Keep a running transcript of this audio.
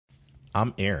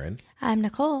I'm Aaron. I'm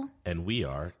Nicole. And we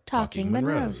are Talking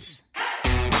Monroes.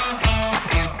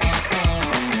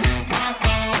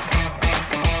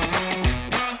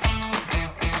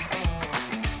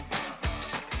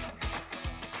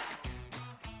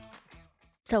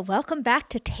 So welcome back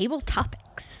to Table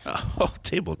Topics. Oh,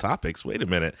 Table Topics? Wait a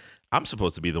minute. I'm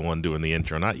supposed to be the one doing the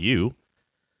intro, not you.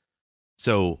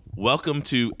 So welcome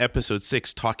to episode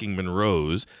 6, Talking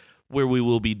Monroes, where we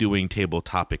will be doing Table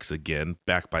Topics again,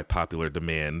 back by popular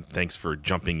demand. Thanks for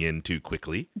jumping in too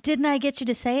quickly. Didn't I get you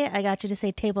to say it? I got you to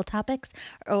say Table Topics,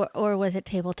 or was it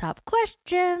Tabletop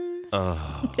Questions?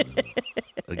 Oh,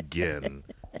 again,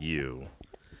 you.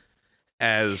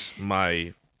 As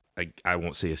my... I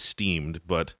won't say esteemed,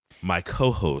 but my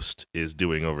co-host is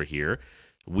doing over here.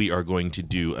 We are going to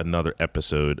do another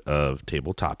episode of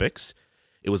Table Topics.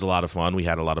 It was a lot of fun. We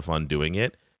had a lot of fun doing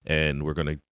it, and we're going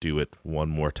to do it one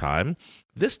more time.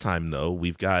 This time, though,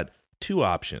 we've got 2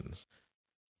 options,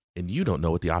 and you don't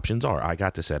know what the options are. I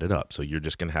got to set it up, so you're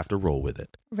just going to have to roll with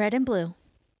it. Red and blue.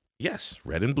 Yes,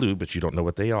 red and blue, but you don't know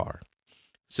what they are.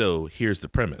 So here's the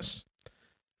premise.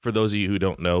 For those of you who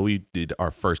don't know, we did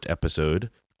our first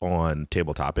episode on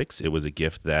Table Topics. It was a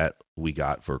gift that we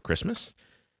got for Christmas.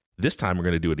 This time we're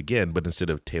going to do it again, but instead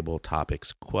of Table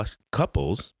Topics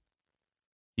couples,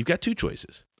 you've got 2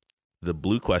 choices. The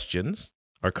blue questions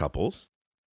are couples,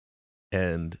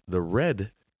 and the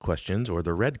red questions or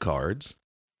the red cards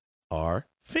are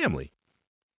family.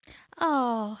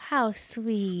 Oh, how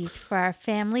sweet for our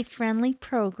family-friendly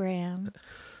program.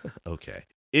 Okay.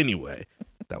 Anyway,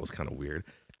 that was kind of weird.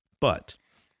 But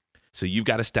so you've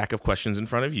got a stack of questions in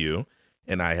front of you,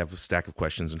 and I have a stack of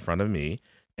questions in front of me.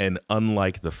 And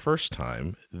unlike the first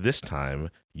time, this time,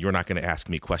 you're not going to ask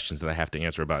me questions that I have to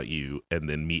answer about you, and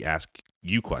then me ask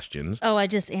you questions. Oh, I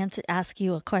just ask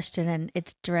you a question, and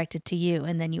it's directed to you,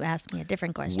 and then you ask me a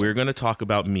different question. We're going to talk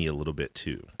about me a little bit,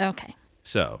 too. Okay.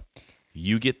 So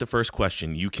you get the first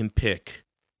question. You can pick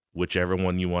whichever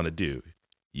one you want to do.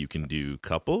 You can do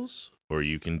couples, or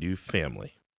you can do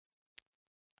family.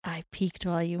 I peeked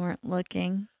while you weren't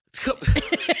looking.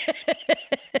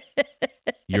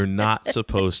 You're not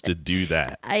supposed to do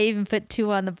that. I even put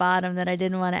 2 on the bottom that I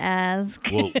didn't want to ask.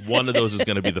 Well, one of those is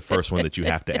going to be the first one that you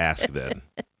have to ask then.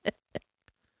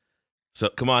 So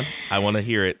come on. I want to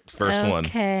hear it. First one.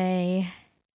 Okay.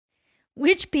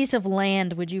 Which piece of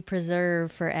land would you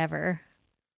preserve forever?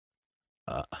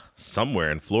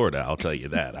 Somewhere in Florida, I'll tell you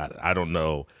that. I don't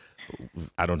know.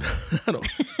 I don't know.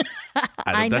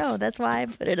 I know. That's why I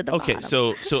put it at the bottom. Okay,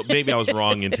 so maybe I was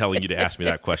wrong in telling you to ask me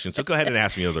that question. So go ahead and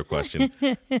ask me another question.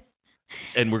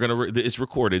 And we're going to, it's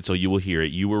recorded, so you will hear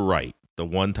it. You were right. The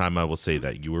one time I will say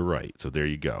that, you were right. So there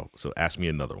you go. So ask me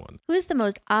another one. Who's the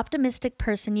most optimistic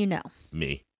person you know?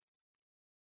 Me.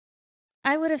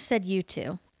 I would have said you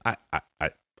too.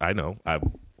 I know.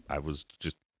 I was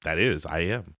just, I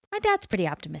am. My dad's pretty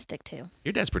optimistic too.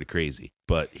 Your dad's pretty crazy,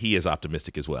 but he is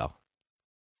optimistic as well.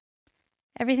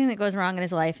 Everything that goes wrong in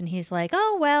his life, and he's like,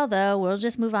 oh, well, though, we'll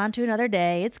just move on to another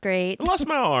day. It's great. I lost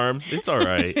my arm. It's all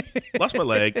right. Lost my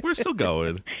leg. We're still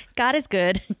going. God is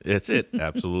good. That's it.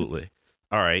 Absolutely.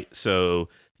 All right. So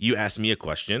you asked me a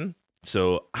question.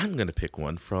 So I'm going to pick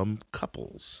one from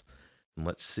couples. And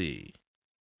let's see.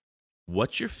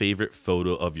 What's your favorite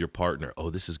photo of your partner? Oh,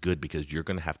 this is good because you're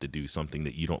going to have to do something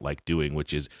that you don't like doing,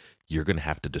 which is you're going to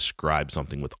have to describe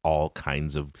something with all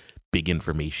kinds of big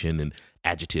information and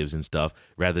adjectives and stuff,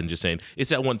 rather than just saying, it's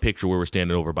that one picture where we're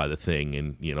standing over by the thing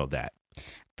and, that.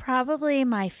 Probably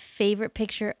my favorite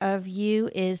picture of you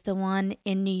is the one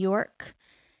in New York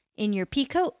in your pea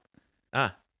coat.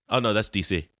 Oh, no, that's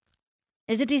DC.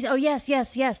 Is it DC? Oh, yes,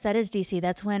 that is DC.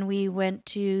 That's when we went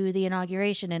to the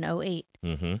inauguration in 2008.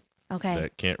 Mm-hmm. Okay.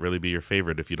 That can't really be your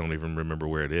favorite if you don't even remember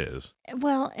where it is.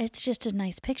 Well, it's just a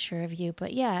nice picture of you,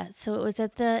 but yeah. So it was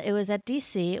at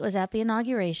DC. It was at the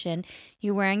inauguration.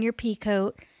 You're wearing your pea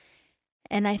coat,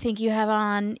 and I think you have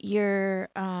on your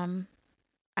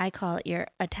I call it your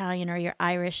Italian or your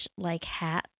Irish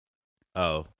hat.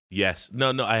 Oh yes,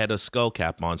 no, I had a skull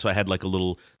cap on, so I had like a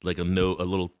little like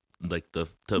the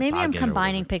Maybe I'm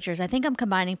combining pictures. I think I'm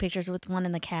combining pictures with one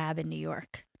in the cab in New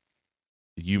York.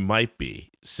 You might be.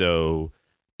 So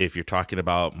if you're talking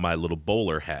about my little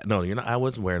bowler hat, no, I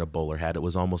wasn't wearing a bowler hat. It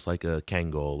was almost like a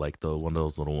Kangol, like one of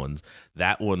those little ones.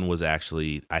 That one was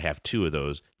actually, I have 2 of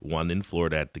those, one in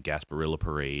Florida at the Gasparilla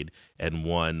Parade and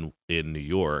one in New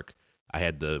York. I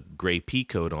had the gray pea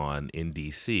coat on in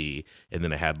DC, and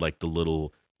then I had like the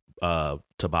little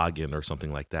toboggan or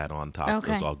something like that on top.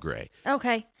 Okay. It was all gray.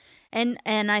 Okay. And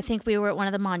I think we were at one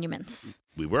of the monuments.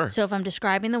 We were. So if I'm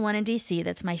describing the one in D.C.,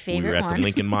 that's my favorite We were at one. the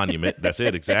Lincoln Monument. That's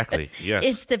it, exactly. Yes.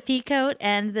 It's the peacoat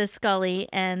and the Scully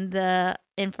and the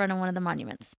in front of one of the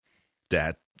monuments.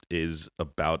 That is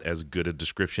about as good a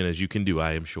description as you can do,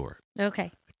 I am sure.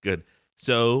 Okay. Good.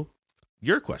 So,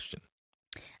 your question.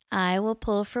 I will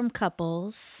pull from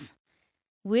couples.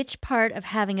 Which part of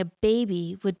having a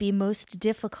baby would be most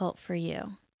difficult for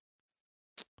you?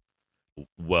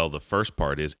 Well, the first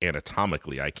part is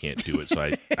anatomically I can't do it. So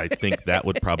I think that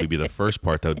would probably be the first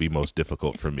part that would be most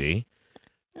difficult for me.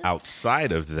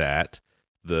 Outside of that,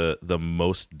 the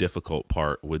most difficult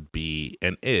part would be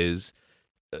and is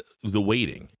the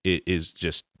waiting. It is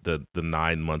just the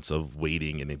 9 months of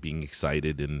waiting and being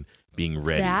excited and being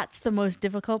ready. That's the most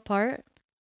difficult part?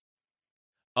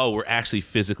 Oh, we're actually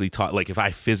physically taught. Like if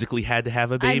I physically had to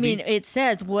have a baby? I mean, it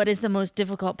says what is the most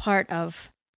difficult part of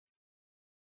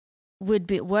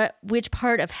which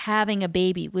part of having a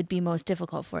baby would be most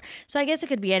difficult for. So I guess it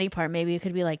could be any part. Maybe it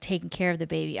could be like taking care of the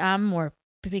baby. I'm more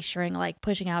picturing like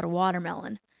pushing out a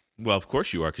watermelon. Well, of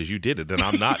course you are because you did it, and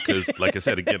I'm not because, like I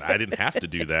said, again, I didn't have to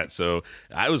do that. So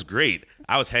I was great.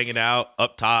 I was hanging out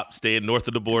up top, staying north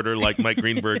of the border, like Mike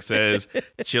Greenberg says,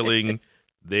 chilling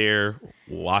there,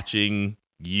 watching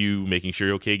you, making sure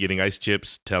you're okay, getting ice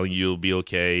chips, telling you you'll be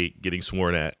okay, getting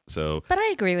sworn at. So, but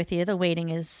I agree with you. The waiting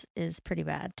is pretty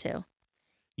bad too.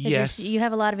 Yes, you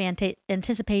have a lot of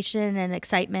anticipation and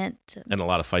excitement, and a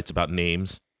lot of fights about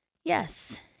names.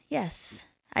 Yes.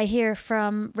 I hear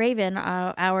from Raven,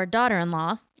 our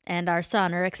daughter-in-law, and our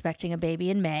son are expecting a baby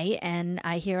in May, and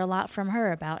I hear a lot from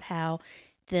her about how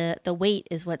the wait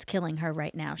is what's killing her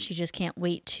right now. She just can't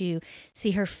wait to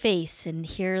see her face and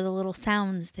hear the little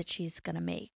sounds that she's going to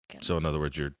make. So in other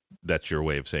words, that's your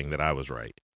way of saying that I was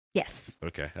right. Yes.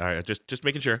 Okay. All right. Just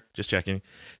making sure. Just checking.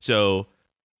 So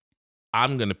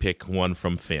I'm going to pick one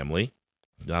from family.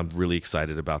 I'm really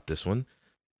excited about this one.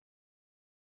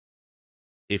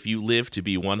 If you live to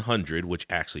be 100, which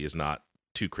actually is not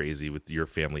too crazy with your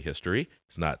family history,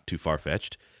 it's not too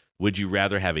far-fetched, would you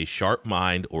rather have a sharp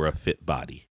mind or a fit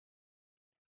body?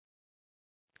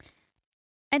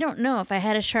 I don't know. If I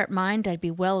had a sharp mind, I'd be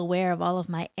well aware of all of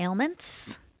my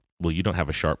ailments. Well, you don't have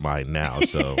a sharp mind now,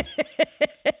 so.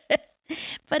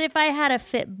 But if I had a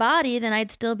fit body, then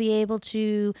I'd still be able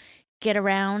to get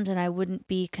around and I wouldn't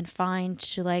be confined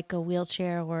to like a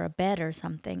wheelchair or a bed or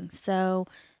something. So,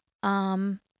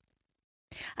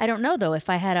 I don't know though. If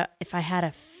I had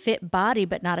a fit body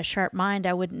but not a sharp mind,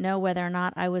 I wouldn't know whether or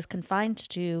not I was confined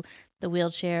to the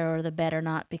wheelchair or the bed or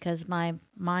not because my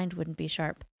mind wouldn't be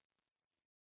sharp.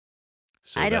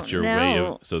 So I that's don't your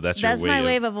know. That's my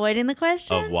way of avoiding the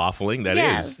question. Of waffling. That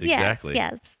yes, is exactly.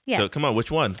 Yes. So come on,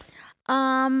 which one?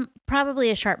 Probably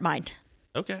a sharp mind.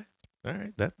 Okay. All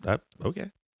right. That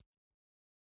okay.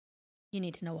 You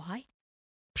need to know why?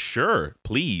 Sure,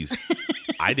 please.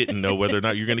 I didn't know whether or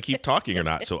not you're going to keep talking or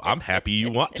not, so I'm happy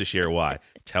you want to share why.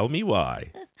 Tell me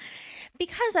why.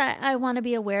 Because I want to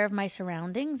be aware of my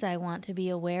surroundings. I want to be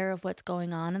aware of what's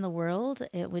going on in the world.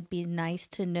 It would be nice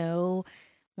to know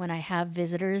when I have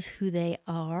visitors who they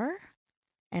are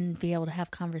and be able to have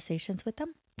conversations with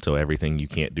them. So everything you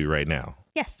can't do right now?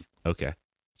 Yes. Okay.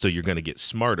 So you're going to get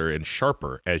smarter and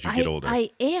sharper as you get older.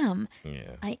 I am.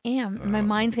 Yeah. I am. My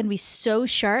mind's going to be so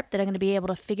sharp that I'm going to be able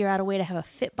to figure out a way to have a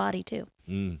fit body too.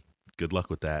 Good luck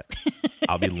with that.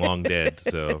 I'll be long dead,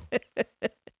 so.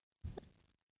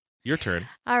 Your turn.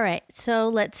 All right. So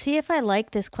let's see if I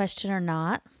like this question or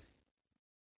not.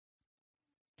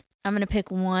 I'm going to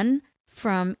pick one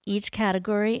from each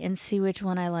category and see which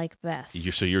one I like best.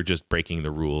 So you're just breaking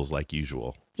the rules like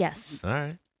usual. Yes. All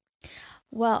right.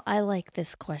 Well, I like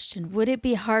this question. Would it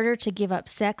be harder to give up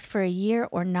sex for a year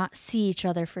or not see each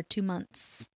other for 2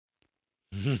 months?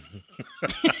 I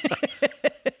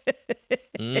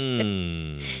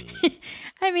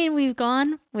mean, we've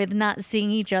gone with not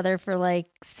seeing each other for like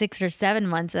 6 or 7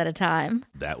 months at a time.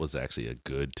 That was actually a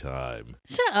good time.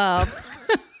 Shut up.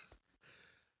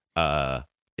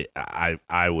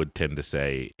 I would tend to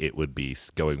say it would be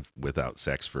going without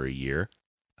sex for a year.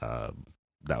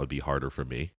 That would be harder for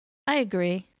me. I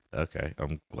agree. Okay.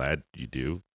 I'm glad you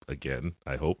do. Again,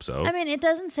 I hope so. I mean, it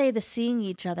doesn't say the seeing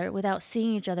each other without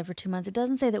seeing each other for 2 months. It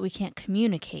doesn't say that we can't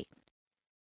communicate.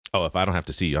 Oh, if I don't have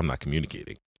to see you, I'm not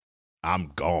communicating.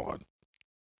 I'm gone.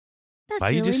 That's Why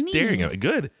are you really just mean. staring at me?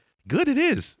 Good. Good it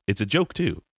is. It's a joke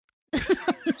too. I'm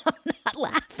not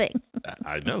laughing.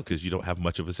 I know, because you don't have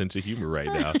much of a sense of humor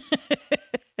right now.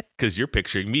 Because you're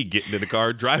picturing me getting in the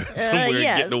car, driving somewhere, and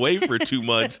yes. getting away for 2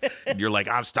 months. And you're like,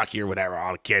 I'm stuck here with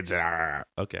all the kids.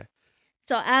 Okay.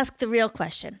 So ask the real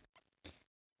question.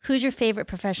 Who's your favorite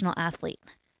professional athlete?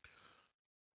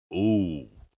 Ooh.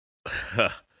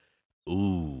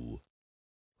 Ooh.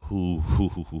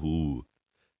 Ooh.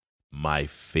 My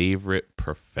favorite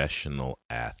professional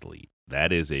athlete.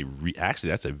 That is actually,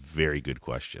 that's a very good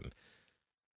question.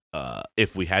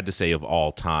 If we had to say of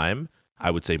all time,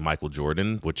 I would say Michael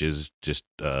Jordan, which is just,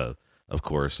 of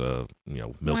course,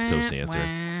 milk toast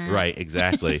answer. Right,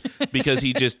 exactly. Because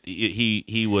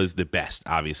he was the best,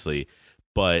 obviously.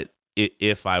 But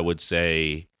if I would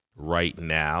say right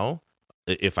now,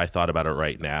 if I thought about it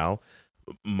right now,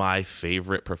 my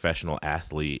favorite professional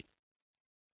athlete,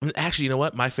 actually, you know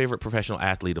what? My favorite professional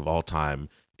athlete of all time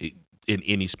in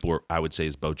any sport, I would say,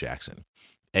 is Bo Jackson.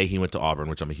 A, he went to Auburn,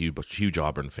 which I'm a huge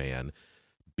Auburn fan.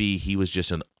 B, he was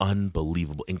just an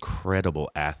unbelievable, incredible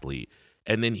athlete.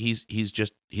 And then he's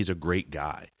a great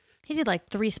guy. He did like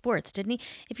 3 sports, didn't he?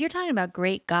 If you're talking about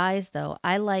great guys, though,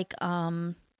 I like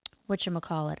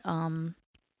whatchamacallit,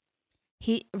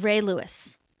 Ray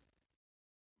Lewis.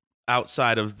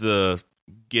 Outside of the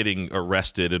getting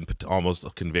arrested and almost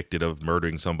convicted of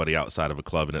murdering somebody outside of a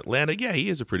club in Atlanta, yeah, he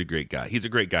is a pretty great guy. He's a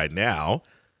great guy now.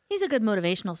 He's a good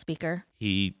motivational speaker.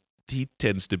 He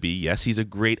tends to be, yes, he's a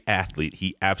great athlete.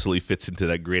 He absolutely fits into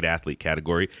that great athlete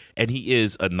category. And he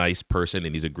is a nice person,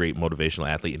 and he's a great motivational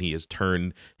athlete, and he has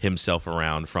turned himself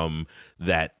around from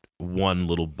that one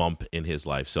little bump in his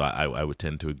life. So I would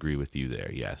tend to agree with you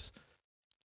there, yes.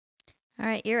 All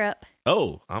right, you're up.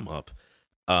 Oh, I'm up.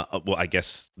 Well, I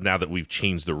guess now that we've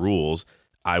changed the rules,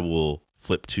 I will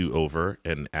flip 2 over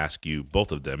and ask you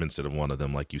both of them instead of one of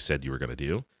them like you said you were going to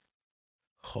do.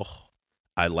 Oh,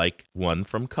 I like one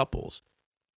from couples.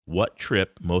 What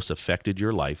trip most affected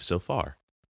your life so far?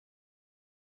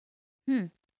 I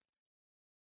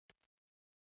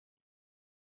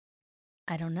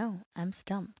don't know. I'm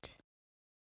stumped.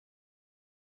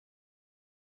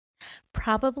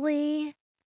 Probably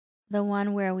the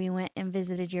one where we went and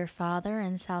visited your father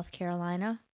in South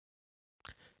Carolina.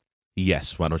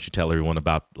 Yes. Why don't you tell everyone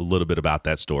a little bit about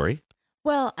that story?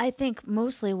 Well, I think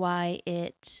mostly why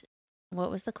what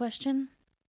was the question?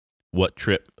 What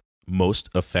trip most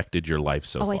affected your life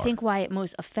so far? I think why it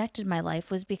most affected my life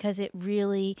was because it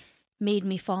really made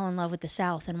me fall in love with the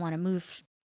South and want to move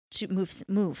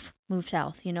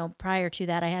south. You know, prior to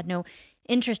that, I had no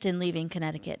interest in leaving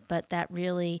Connecticut, but that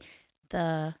really,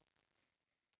 the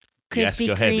Krispy Yes,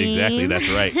 go ahead. Kreme, Exactly. That's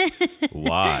right.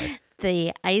 Why?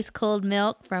 The ice cold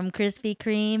milk from Krispy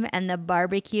Kreme and the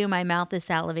barbecue. My mouth is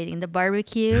salivating. The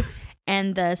barbecue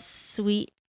and the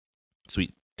sweet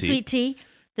tea.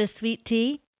 The sweet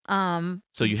tea.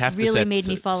 So you have really made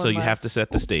me fall in love. So you have to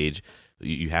set the stage.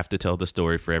 You have to tell the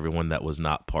story for everyone that was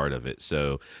not part of it.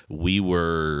 So we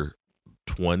were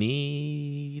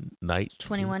 21,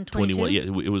 22? Yeah,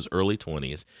 it was early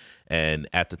 20s. And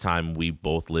at the time, we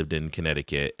both lived in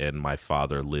Connecticut, and my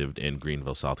father lived in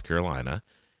Greenville, South Carolina.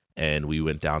 And we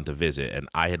went down to visit, and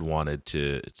I had wanted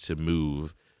to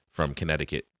move from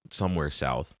Connecticut somewhere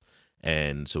south.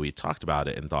 And so we talked about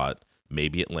it and thought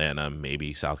maybe Atlanta,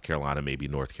 maybe South Carolina, maybe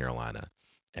North Carolina.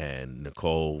 And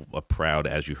Nicole,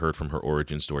 as you heard from her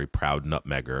origin story, proud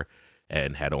nutmegger,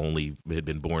 and had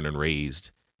been born and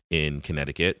raised in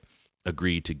Connecticut,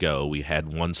 agreed to go. We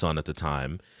had one son at the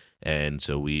time, and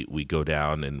so we go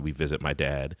down and we visit my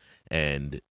dad.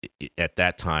 And at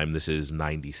that time, this is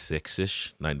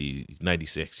 96-ish,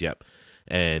 96, yep.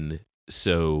 And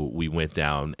so we went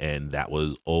down, and that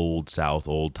was old South,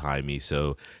 old-timey.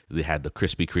 So they had the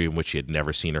Krispy Kreme, which you had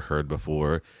never seen or heard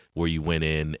before, where you went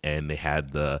in and they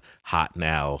had the hot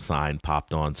now sign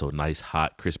popped on, so nice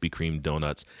hot Krispy Kreme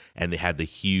donuts. And they had the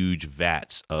huge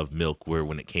vats of milk where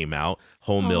when it came out,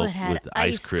 whole milk with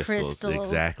ice crystals.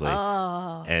 Exactly.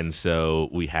 Oh. And so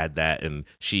we had that, and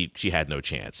she had no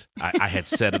chance. I had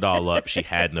set it all up. She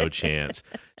had no chance.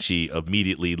 She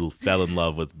immediately fell in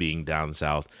love with being down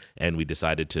south, and we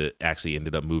decided to actually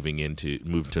ended up move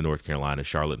to North Carolina,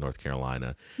 Charlotte, North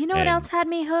Carolina. You know what else had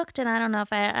me hooked? And I don't know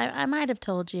if I might have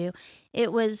told you.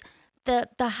 It was the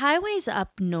highways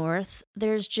up north.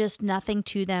 There's just nothing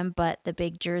to them but the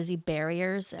big Jersey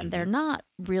barriers, and they're not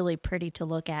really pretty to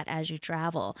look at as you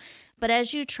travel. But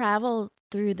as you travel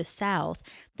through the South,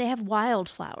 they have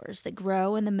wildflowers that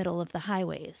grow in the middle of the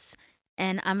highways.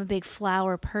 And I'm a big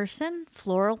floral person.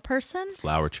 Flower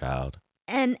child.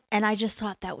 And I just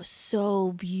thought that was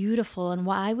so beautiful. And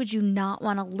why would you not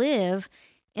want to live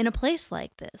in a place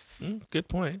like this? Good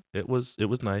point. It was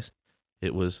nice.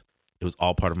 It was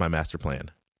all part of my master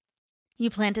plan. You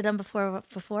planted them before?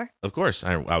 Of course.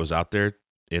 I was out there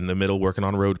in the middle working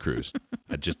on a road cruise.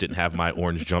 I just didn't have my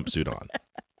orange jumpsuit on.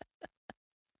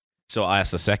 So I'll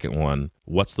ask the second one.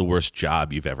 What's the worst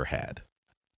job you've ever had?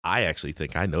 I actually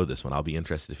think I know this one. I'll be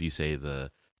interested if you say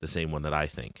the same one that I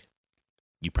think.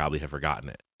 You probably have forgotten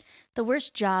it. The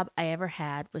worst job I ever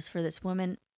had was for this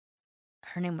woman.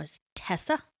 Her name was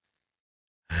Tessa.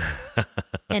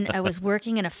 And I was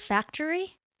working in a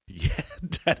factory. Yeah,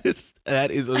 that is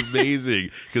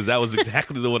amazing, because that was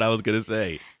exactly the one I was going to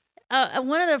say.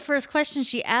 One of the first questions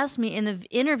she asked me in the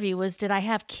interview was, did I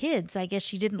have kids? I guess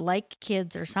she didn't like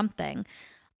kids or something.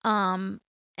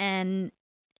 And,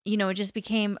 it just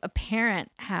became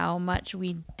apparent how much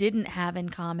we didn't have in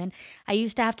common. I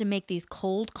used to have to make these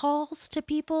cold calls to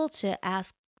people to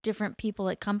ask different people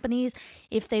at companies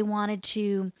if they wanted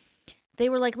to. They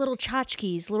were like little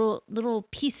tchotchkes, little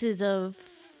pieces of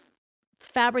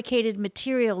fabricated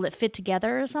material that fit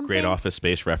together or something. Great Office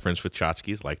Space reference with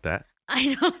tchotchkes like that.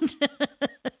 I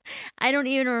don't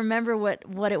even remember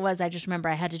what it was. I just remember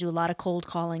I had to do a lot of cold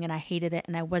calling and I hated it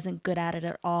and I wasn't good at it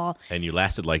at all. And you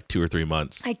lasted like 2 or 3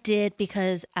 months. I did,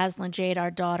 because Aslan Jade,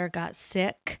 our daughter, got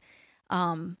sick.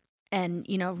 And,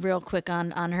 real quick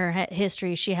on her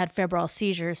history, she had febrile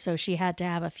seizures, so she had to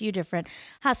have a few different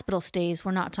hospital stays.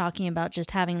 We're not talking about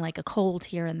just having like a cold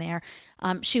here and there.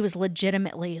 She was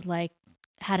legitimately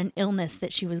had an illness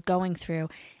that she was going through,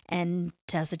 and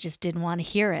Tessa just didn't want to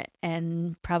hear it.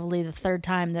 And probably the third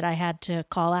time that I had to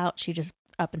call out, she just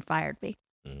up and fired me.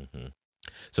 Mm-hmm.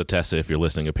 So Tessa, if you're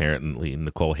listening, apparently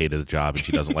Nicole hated the job and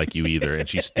she doesn't like you either, and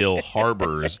she still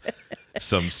harbors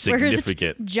some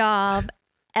significant worst job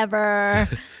ever.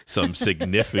 Some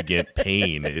significant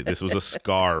pain. This was a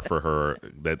scar for her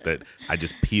that I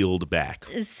just peeled back.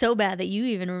 It's so bad that you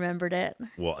even remembered it.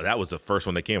 Well, that was the first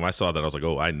one that came. I saw that. I was like,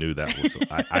 oh, I knew that was.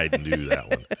 I knew that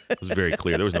one. It was very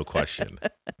clear. There was no question.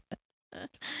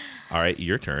 All right,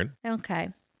 your turn.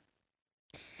 Okay.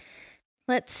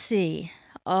 Let's see.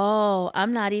 Oh,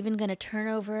 I'm not even going to turn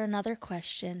over another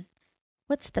question.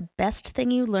 What's the best thing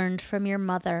you learned from your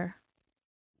mother?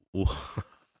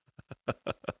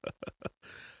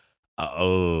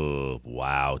 Oh,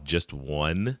 wow. Just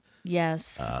one?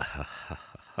 Yes.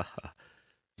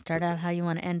 Start out how you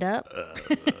want to end up.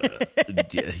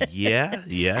 Yeah.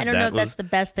 I don't know if that's the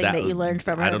best thing that you learned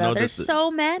from her, though. There's so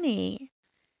many.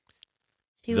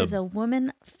 She was a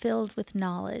woman filled with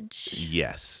knowledge.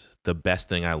 Yes. The best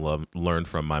thing I learned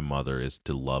from my mother is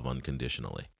to love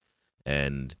unconditionally.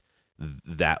 And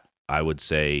that, I would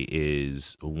say,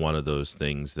 is one of those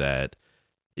things that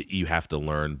you have to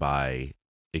learn by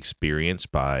experience,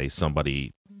 by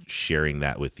somebody sharing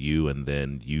that with you, and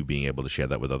then you being able to share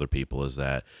that with other people. Is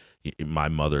that my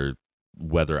mother,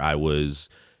 whether I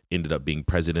ended up being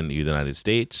president of the United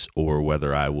States or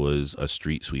whether I was a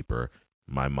street sweeper,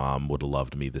 my mom would have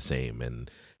loved me the same,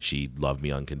 and she loved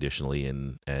me unconditionally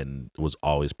and was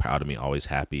always proud of me, always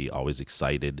happy, always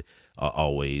excited,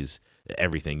 always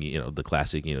everything, the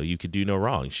classic, you could do no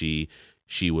wrong.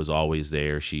 She was always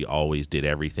there. She always did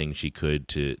everything she could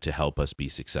to help us be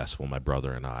successful, my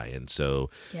brother and I. And so,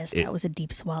 yes, that was a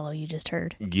deep swallow you just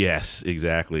heard. Yes,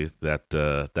 exactly.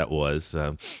 That was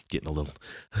getting a little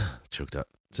choked up.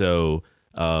 So,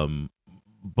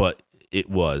 but it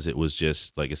was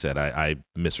just, like I said, I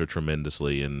miss her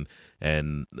tremendously.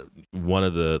 And one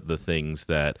of the things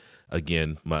that,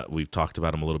 again, we've talked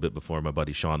about him a little bit before, my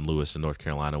buddy Sean Lewis in North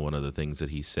Carolina, one of the things that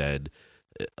he said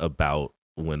about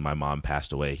when my mom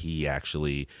passed away, he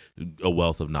actually, a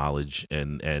wealth of knowledge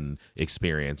and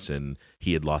experience, and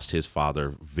he had lost his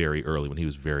father very early when he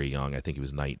was very young. I think he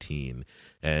was 19,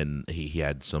 and he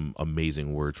had some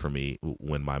amazing words for me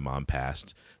when my mom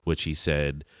passed, which he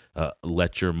said,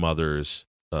 let your mother's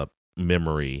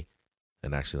memory,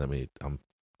 and actually I'm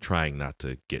trying not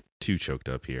to get too choked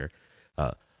up here,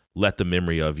 let the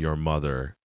memory of your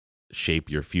mother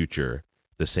shape your future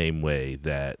the same way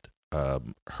that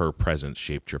her presence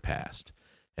shaped your past.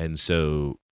 And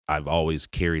so I've always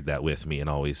carried that with me and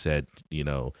always said,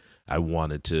 I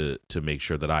wanted to make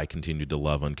sure that I continued to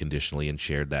love unconditionally and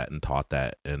shared that and taught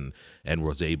that and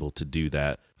was able to do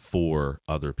that for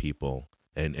other people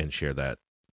and share that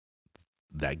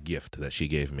gift that she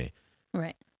gave me.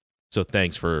 Right. So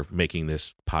thanks for making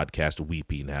this podcast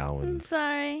weepy now. I'm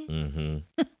sorry.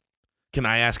 Mm-hmm. Can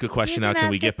I ask a question now? Can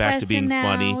we get back to being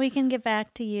funny? We can get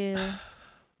back to you.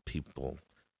 People,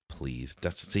 please.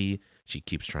 She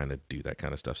keeps trying to do that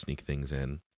kind of stuff, sneak things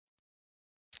in.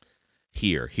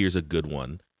 Here's a good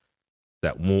one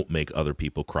that won't make other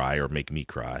people cry or make me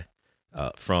cry.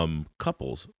 From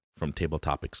couples, from Table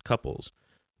Topics couples.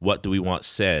 What do we want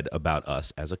said about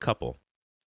us as a couple?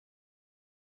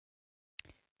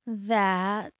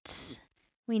 That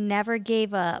we never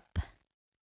gave up.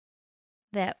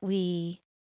 That we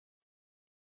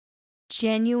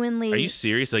genuinely... Are you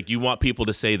serious? Like, you want people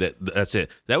to say that's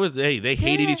it? That was they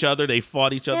hated each other, they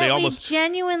fought each other, they almost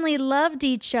genuinely loved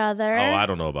each other. Oh, I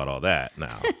don't know about all that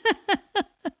now.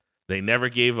 They never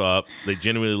gave up. They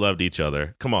genuinely loved each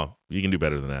other. Come on, you can do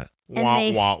better than that. And Wah,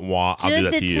 they wah, wah. I'll do stood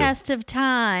that the to you. test of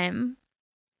time.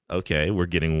 Okay, we're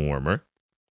getting warmer.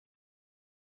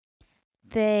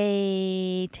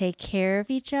 They take care of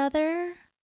each other.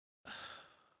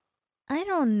 I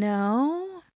don't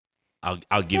know.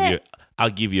 I'll give you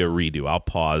a redo. I'll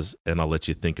pause and I'll let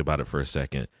you think about it for a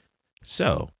second.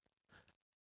 So,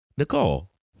 Nicole,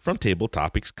 from Table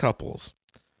Topics Couples,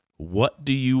 what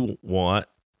do you want,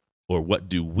 or what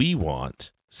do we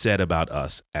want said about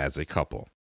us as a couple?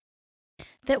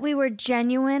 That we were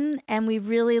genuine and we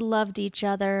really loved each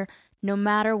other no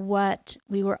matter what.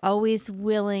 We were always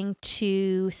willing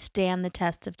to stand the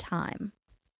test of time.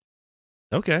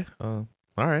 Okay. All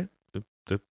right.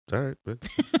 All right.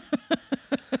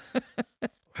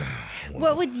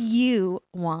 What would you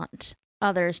want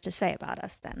others to say about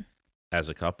us then? As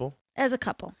a couple? As a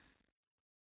couple.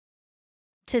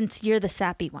 Since you're the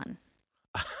sappy one.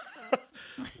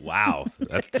 Wow.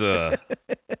 That's a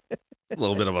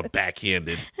little bit of a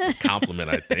backhanded compliment,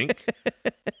 I think.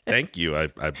 Thank you, I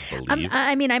believe.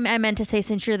 I meant to say,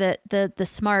 since you're the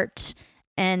smart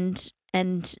and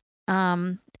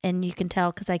you can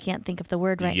tell because I can't think of the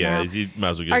word right now. Yeah, you might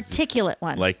as well get articulate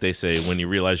one. Like they say, when you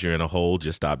realize you're in a hole,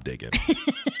 just stop digging.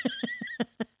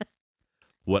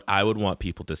 What I would want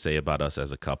people to say about us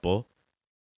as a couple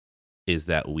is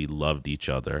that we loved each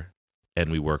other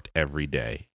and we worked every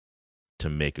day to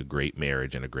make a great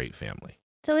marriage and a great family.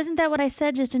 So isn't that what I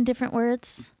said, just in different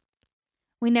words?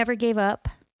 We never gave up.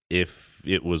 If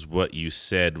it was what you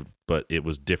said, but it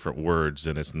was different words,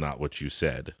 then it's not what you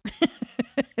said.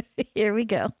 Here we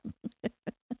go.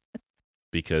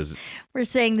 Because we're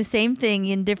saying the same thing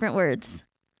in different words.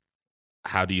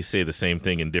 How do you say the same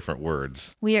thing in different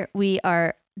words? We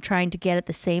are trying to get at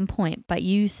the same point, but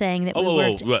you saying that we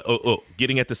worked...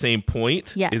 Getting at the same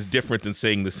point is different than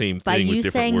saying the same thing with different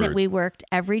words. By you saying that we worked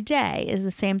every day is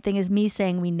the same thing as me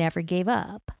saying we never gave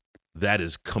up. That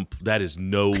is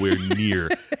nowhere near.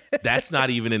 That's not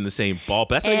even in the same ball.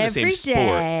 That's not even the same sport.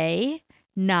 Every day,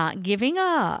 not giving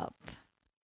up.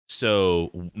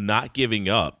 So not giving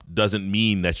up doesn't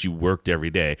mean that you worked every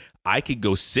day. I could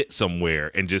go sit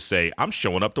somewhere and just say, I'm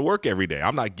showing up to work every day.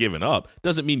 I'm not giving up.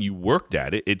 Doesn't mean you worked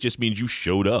at it. It just means you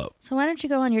showed up. So why don't you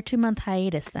go on your 2-month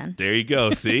hiatus then? There you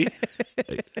go. See?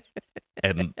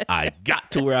 And I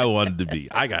got to where I wanted to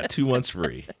be. I got 2 months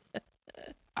free.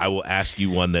 I will ask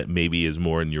you one that maybe is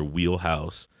more in your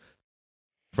wheelhouse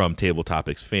from Table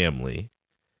Topics family.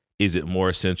 Is it more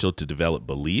essential to develop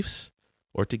beliefs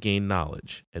or to gain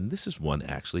knowledge? And this is one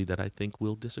actually that I think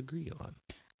we'll disagree on.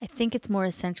 I think it's more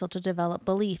essential to develop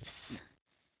beliefs.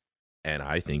 And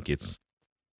I think it's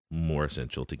more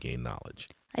essential to gain knowledge.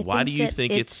 Why do you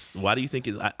think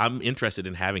I'm interested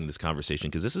in having this conversation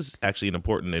because this is actually an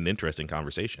important and interesting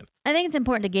conversation. I think it's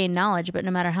important to gain knowledge, but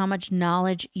no matter how much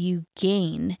knowledge you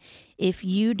gain, if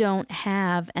you don't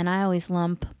have, and I always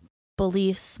lump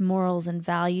beliefs, morals, and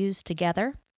values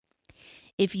together,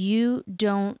 if you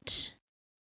don't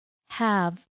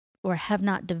have or have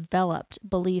not developed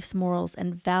beliefs, morals,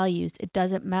 and values, it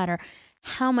doesn't matter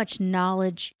how much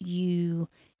knowledge you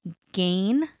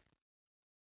gain.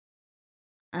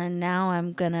 And now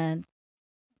I'm going to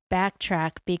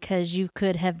backtrack because you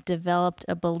could have developed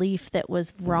a belief that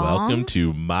was wrong. Welcome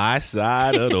to my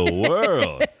side of the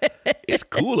world. It's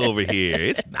cool over here.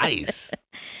 It's nice.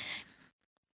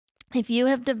 If you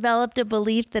have developed a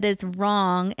belief that is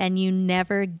wrong and you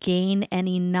never gain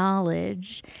any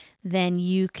knowledge, then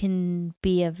you can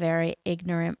be a very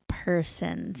ignorant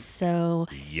person. So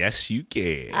yes, you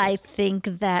can. I think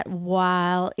that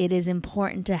while it is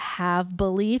important to have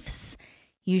beliefs,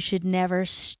 you should never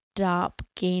stop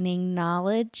gaining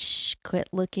knowledge. Quit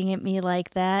looking at me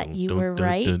like that. You were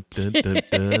right.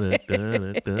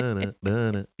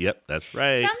 Yep, that's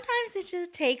right. Sometimes it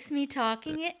just takes me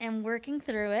talking it and working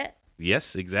through it.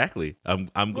 Yes, exactly.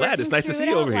 I'm glad. It's nice to see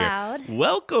you over here.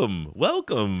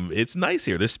 Welcome. It's nice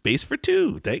here. There's space for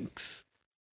 2. Thanks.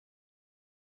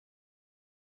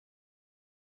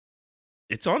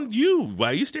 It's on you.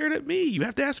 Why are you staring at me? You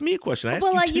have to ask me a question. I asked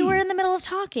you two. You were in the middle of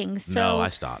talking. So, no, I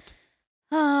stopped.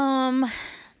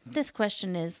 This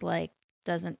question is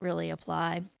doesn't really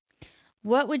apply.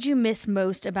 What would you miss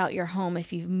most about your home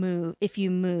if you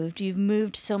moved? You've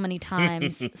moved so many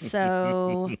times.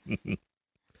 So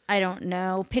I don't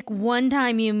know. Pick one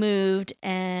time you moved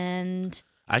and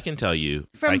I can tell you.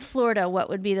 From Florida, what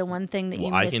would be the one thing that you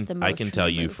miss the most? I can tell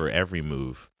you for every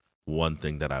move, one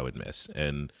thing that I would miss.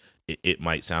 And it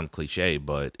might sound cliche,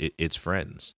 but it's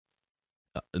friends.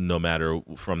 No matter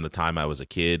from the time I was a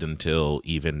kid until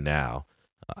even now,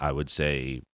 I would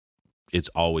say it's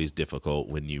always difficult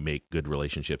when you make good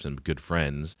relationships and good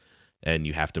friends and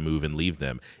you have to move and leave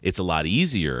them. It's a lot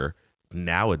easier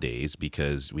nowadays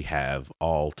because we have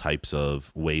all types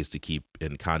of ways to keep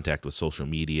in contact with social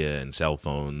media and cell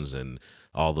phones and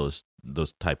all those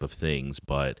type of things.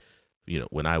 But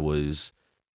when I was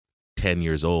 10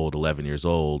 years old, 11 years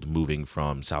old, moving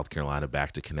from South Carolina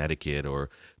back to Connecticut, or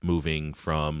moving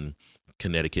from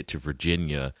Connecticut to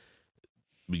Virginia,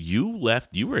 you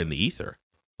were in the ether.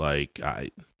 Like,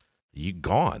 you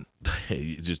gone.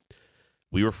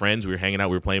 We were friends, we were hanging out,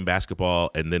 we were playing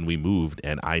basketball, and then we moved,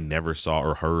 and I never saw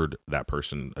or heard that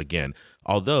person again.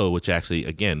 Although, which actually,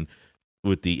 again,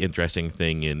 with the interesting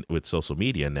thing with social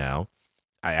media now,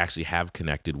 I actually have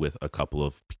connected with a couple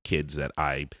of kids that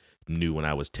I knew when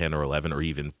I was 10 or 11 or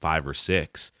even 5 or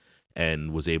 6,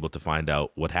 and was able to find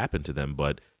out what happened to them.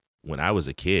 But when I was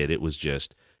a kid, it was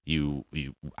just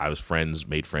I was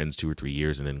made friends 2 or 3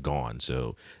 years and then gone.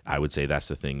 So I would say that's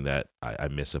the thing that I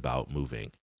miss about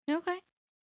moving. Okay.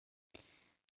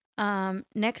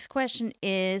 Next question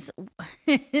is,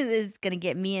 this is going to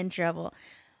get me in trouble.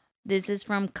 This is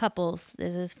from couples.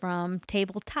 This is from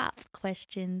tabletop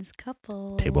questions,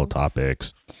 couples. Table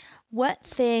topics. What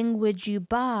thing would you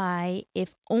buy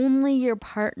if only your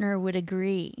partner would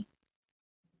agree?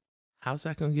 How's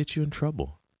that going to get you in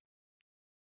trouble?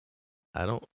 I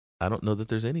don't know that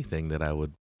there's anything that I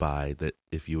would buy that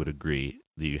if you would agree.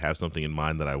 Do you have something in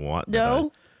mind that I want?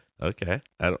 No. Okay.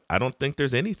 I don't think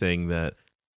there's anything that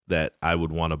I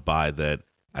would want to buy that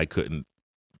I couldn't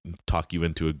talk you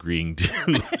into agreeing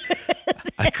to.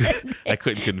 I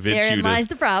couldn't convince you. Therein lies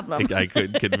the problem. I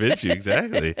couldn't convince you,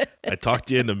 exactly. I talked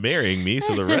you into marrying me,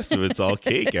 so the rest of it's all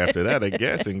cake after that, I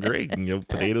guess, and great, and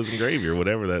potatoes and gravy or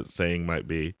whatever that saying might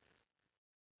be.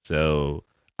 So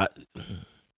I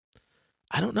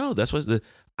don't know.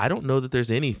 I don't know that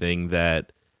there's anything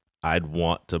that I'd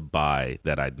want to buy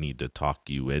that I'd need to talk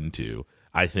you into.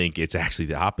 I think it's actually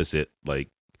the opposite. Like,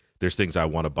 there's things I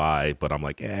want to buy, but I'm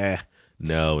like,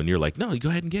 no. And you're like, no, go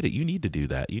ahead and get it. You need to do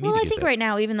that. I think right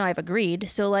now, even though I've agreed,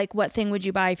 so like, what thing would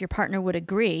you buy if your partner would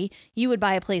agree? You would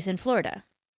buy a place in Florida.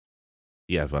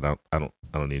 Yeah, but I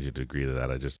don't need you to agree to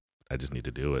that. I just need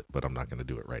to do it, but I'm not going to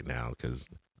do it right now because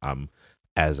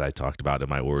as I talked about in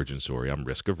my origin story, I'm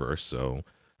risk averse. So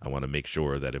I want to make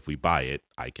sure that if we buy it,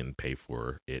 I can pay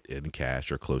for it in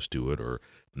cash or close to it, or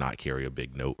not carry a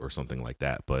big note or something like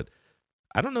that. But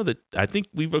I don't know that. I think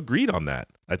we've agreed on that.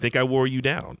 I think I wore you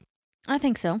down. I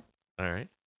think so. All right.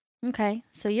 Okay,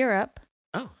 so you're up.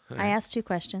 Oh. Right. I asked 2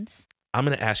 questions. I'm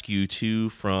going to ask you 2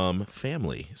 from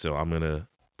family. So I'm going to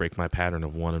break my pattern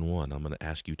of 1 and 1. I'm going to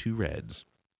ask you 2 reds.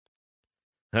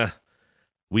 I've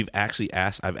actually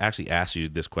asked you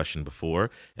this question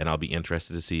before, and I'll be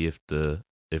interested to see if the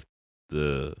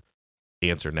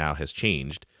answer now has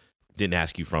changed. Didn't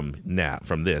ask you from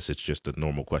this. It's just a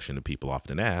normal question that people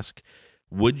often ask.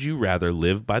 Would you rather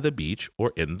live by the beach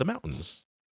or in the mountains?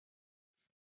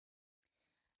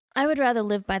 I would rather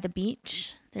live by the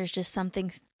beach. There's just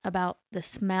something about the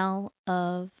smell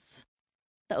of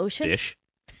the ocean. Fish?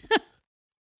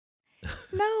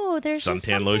 No, there's just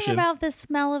something lotion? about the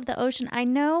smell of the ocean. I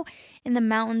know in the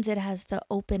mountains it has the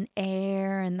open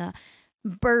air and the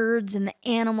birds and the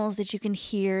animals that you can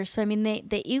hear. So, I mean,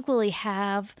 they equally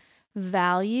have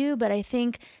value, but I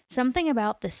think something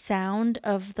about the sound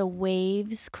of the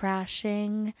waves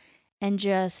crashing and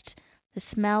just the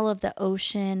smell of the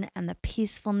ocean and the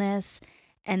peacefulness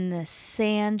and the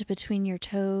sand between your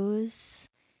toes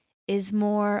is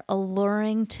more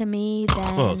alluring to me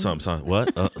than... Oh, sorry.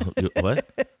 What? What?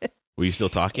 Were you still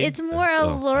talking? It's more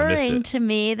alluring to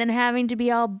me than having to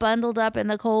be all bundled up in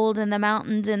the cold and the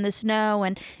mountains and the snow.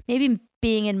 And maybe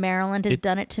being in Maryland has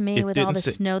done it to me with all the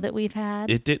snow that we've had.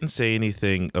 It didn't say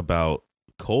anything about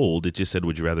cold. It just said,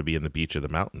 would you rather be in the beach or the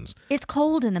mountains? It's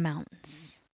cold in the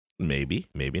mountains. Maybe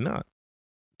not.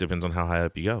 Depends on how high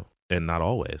up you go, and not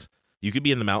always. You could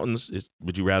be in the mountains.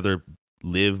 Would you rather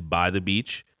live by the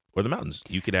beach or the mountains?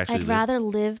 You could actually. I'd rather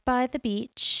live by the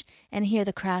beach and hear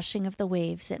the crashing of the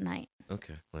waves at night.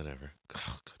 Okay, whatever.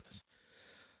 Oh,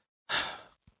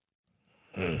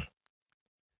 goodness.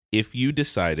 If you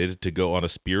decided to go on a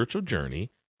spiritual journey,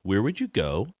 where would you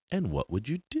go and what would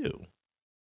you do?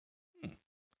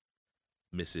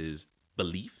 Mrs.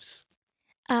 Beliefs?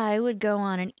 I would go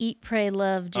on an eat, pray,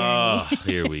 love journey. Oh,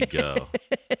 here we go.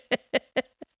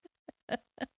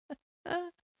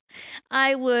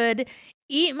 I would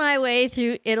eat my way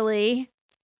through Italy.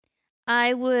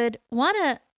 I would want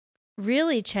to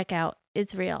really check out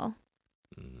Israel,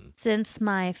 since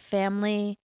my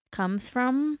family comes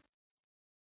from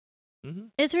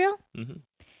Israel,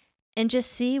 and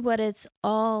just see what it's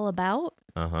all about.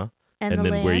 And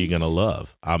then where are you going to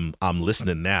love? I'm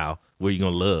listening now. Where are you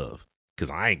going to love? Because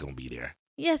I ain't going to be there.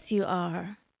 Yes, you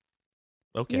are.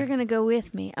 Okay. You're going to go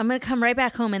with me. I'm going to come right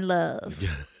back home in love.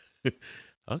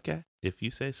 Okay. If you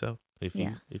say so. If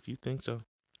Yeah. you think so.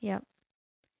 Yep.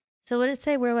 So what did it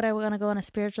say? Where would I want to go on a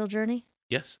spiritual journey?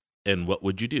 Yes. And what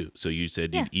would you do? So you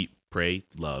said you'd eat, pray,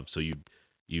 love. So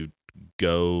you'd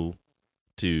go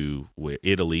to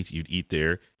Italy, you'd eat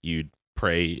there, you'd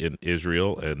pray in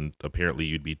Israel, and apparently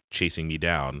you'd be chasing me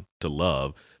down to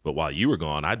love. But while you were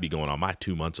gone, I'd be going on my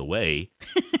 2 months away.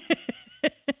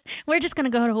 We're just going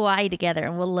to go to Hawaii together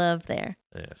and we'll love there.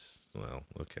 Yes. Well,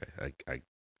 okay.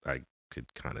 I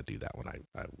could kind of do that one.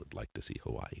 I would like to see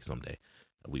Hawaii someday.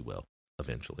 We will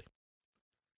eventually.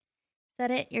 Is that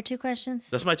it? Your 2 questions?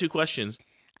 That's my 2 questions.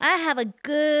 I have a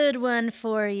good one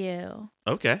for you.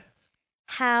 Okay.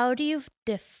 How do you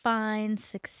define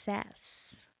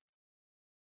success?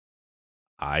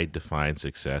 I define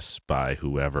success by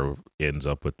whoever ends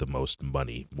up with the most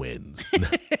money wins.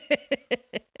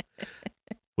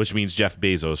 Which means Jeff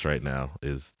Bezos right now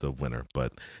is the winner.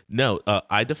 But no,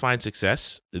 I define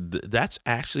success. That's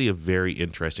actually a very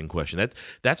interesting question.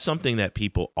 That's something that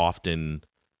people often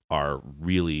are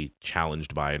really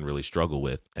challenged by and really struggle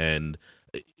with. And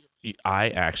I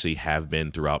actually have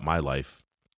been throughout my life.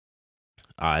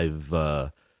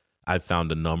 I've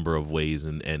found a number of ways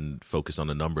and focused on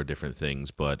a number of different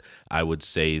things. But I would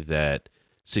say that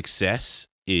success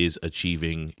is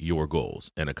achieving your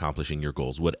goals and accomplishing your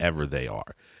goals, whatever they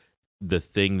are. The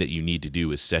thing that you need to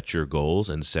do is set your goals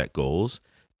and set goals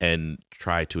and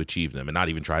try to achieve them, and not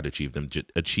even try to achieve them,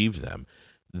 just achieve them.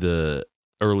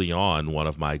 Early on, one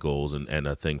of my goals and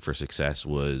a thing for success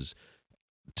was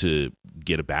to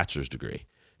get a bachelor's degree.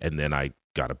 And then I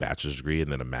got a bachelor's degree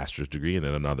and then a master's degree and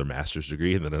then another master's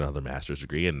degree and then another master's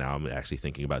degree. And now I'm actually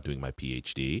thinking about doing my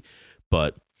PhD.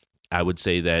 But I would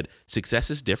say that success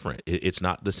is different. It's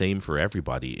not the same for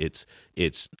everybody. It's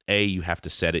you have to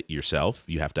set it yourself.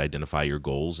 You have to identify your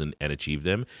goals and achieve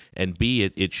them. And B,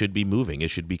 it should be moving.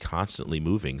 It should be constantly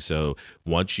moving. So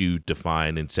once you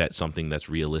define and set something that's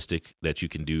realistic that you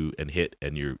can do and hit,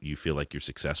 and you feel like you're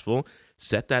successful,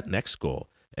 set that next goal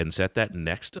and set that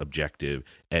next objective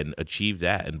and achieve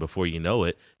that. And before you know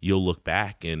it, you'll look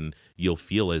back and you'll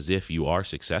feel as if you are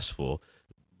successful,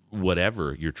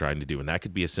 whatever you're trying to do. And that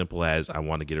could be as simple as, I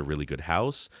want to get a really good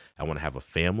house. I want to have a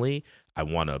family. I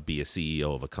want to be a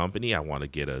CEO of a company. I want to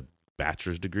get a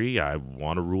bachelor's degree. I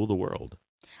want to rule the world.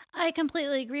 I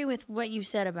completely agree with what you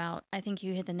said about, I think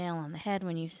you hit the nail on the head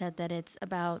when you said that it's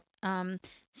about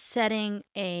setting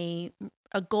a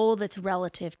goal that's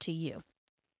relative to you.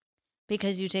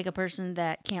 Because you take a person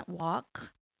that can't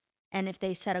walk, and if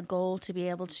they set a goal to be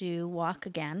able to walk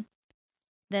again,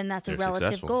 then that's a relative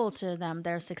successful. goal to them.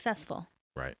 They're successful.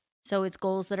 Right. So it's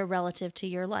goals that are relative to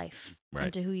your life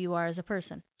and to who you are as a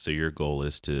person. So your goal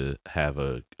is to have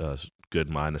a good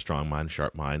mind, a strong mind, a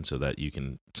sharp mind, so that you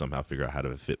can somehow figure out how to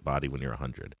have a fit body when you're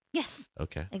 100. Yes.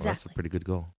 Okay. Exactly. Well, that's a pretty good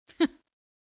goal.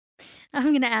 I'm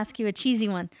going to ask you a cheesy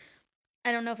one.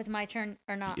 I don't know if it's my turn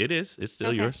or not. It is. It's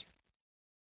still yours.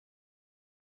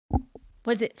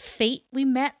 Was it fate we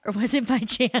met, or was it by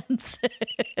chance?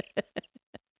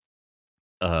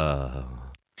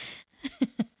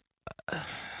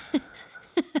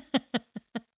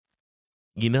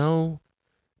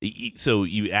 So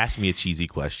you asked me a cheesy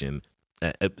question,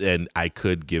 and I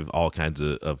could give all kinds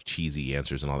of cheesy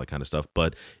answers and all that kind of stuff.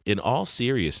 But in all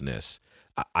seriousness,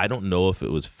 I don't know if it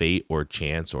was fate or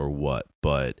chance or what,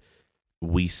 but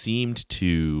we seemed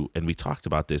to, and we talked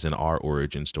about this in our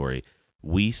origin story,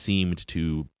 we seemed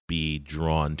to be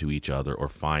drawn to each other or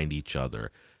find each other.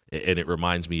 And it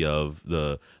reminds me of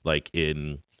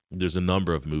there's a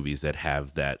number of movies that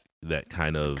have that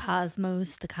kind of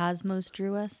the cosmos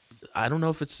drew us. I don't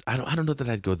know if it's, I don't know that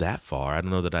I'd go that far. I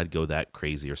don't know that I'd go that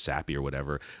crazy or sappy or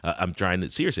whatever. I'm trying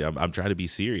to be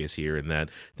serious here. And that,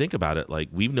 think about it. Like,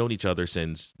 we've known each other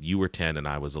since you were 10 and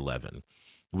I was 11.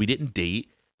 We didn't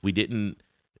date. We didn't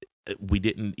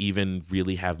even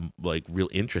really have like real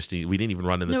interest in, we didn't even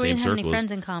run in the same circles. We didn't have any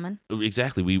friends in common.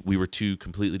 Exactly. We were two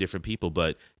completely different people.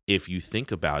 But if you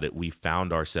think about it, we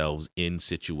found ourselves in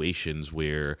situations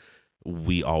where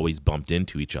we always bumped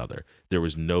into each other. There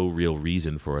was no real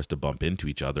reason for us to bump into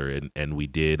each other, and we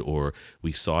did, or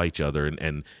we saw each other.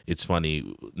 And it's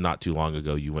funny, not too long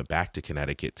ago, you went back to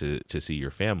Connecticut to see your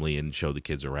family and show the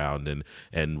kids around.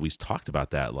 And we talked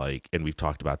about that, and we've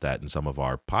talked about that in some of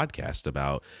our podcasts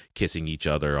about kissing each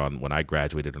other on when I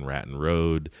graduated in Ratton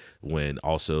Road, when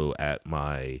also at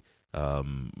my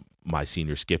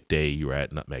senior skip day, you were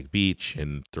at Nutmeg Beach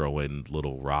and throwing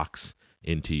little rocks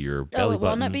into your belly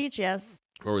button. Walnut Beach, yes.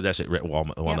 Or that's it,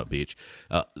 Walnut Beach.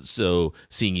 So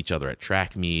seeing each other at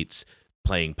track meets,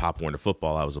 playing Pop Warner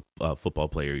football. I was a football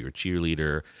player. You were a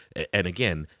cheerleader. And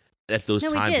again, at those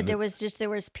No, times. we did. There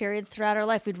was periods throughout our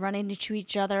life. We'd run into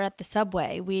each other at the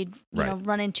subway. We'd,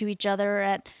 run into each other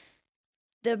at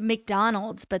the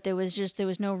McDonald's, but there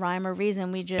was no rhyme or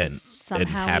reason. We just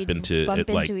somehow happened to bump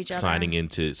into each other. signing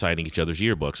each other's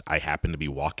yearbooks. I happened to be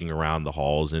walking around the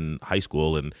halls in high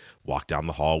school and walked down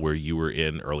the hall where you were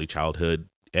in early childhood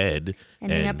ed.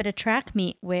 Ending up at a track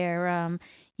meet where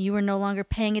you were no longer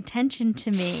paying attention to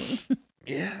me.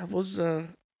 Yeah,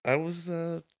 I was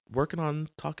working on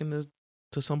talking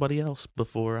to somebody else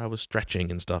before I was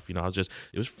stretching and stuff. It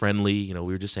was friendly. We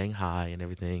were just saying hi and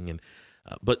everything. And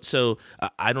but so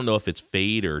I don't know if it's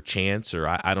fate or chance or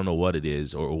I don't know what it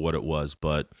is or what it was,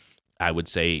 but I would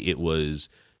say it was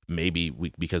maybe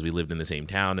because we lived in the same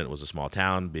town and it was a small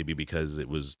town, maybe because it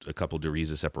was a couple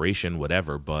degrees of separation,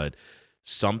 whatever. But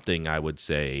something I would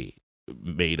say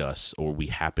made us, or we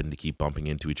happened to keep bumping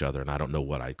into each other, and I don't know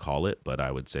what I call it, but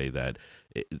I would say that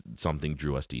something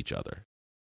drew us to each other.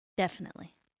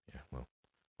 Definitely. Yeah. Well,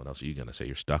 what else are you gonna say?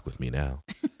 You're stuck with me now.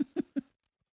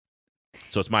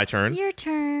 So it's my turn. Your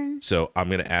turn. So I'm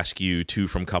going to ask you 2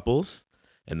 from couples,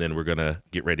 and then we're going to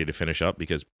get ready to finish up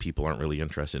because people aren't really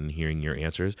interested in hearing your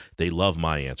answers. They love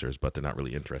my answers, but they're not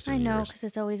really interested in yours. I know, because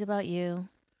it's always about you.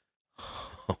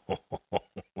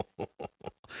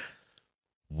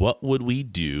 What would we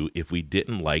do if we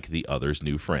didn't like the other's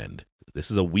new friend?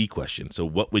 This is a we question. So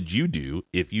what would you do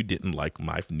if you didn't like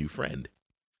my new friend?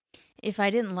 If I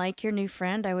didn't like your new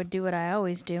friend, I would do what I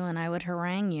always do, and I would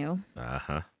harangue you.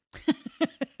 Uh-huh.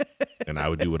 And I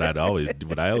would do what I always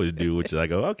do, which is I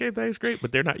go, okay, thanks, great,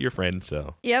 but they're not your friend,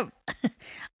 so. Yep.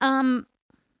 We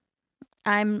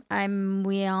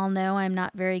all know I'm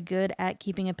not very good at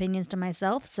keeping opinions to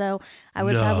myself, so I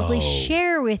would probably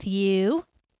share with you,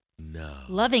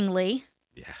 lovingly,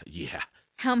 yeah,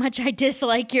 how much I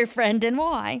dislike your friend and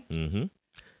why. Mm-hmm.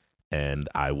 And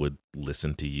I would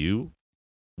listen to you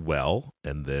well,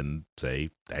 and then say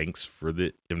thanks for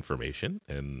the information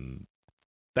and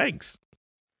thanks.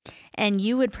 And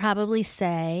you would probably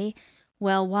say,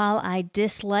 well, while I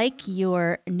dislike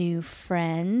your new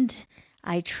friend,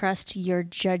 I trust your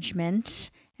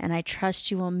judgment and I trust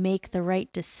you will make the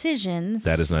right decisions.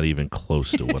 That is not even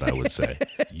close to what I would say.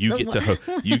 You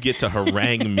get to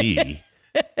harangue me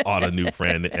on a new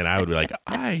friend, and I would be like,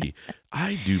 I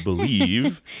do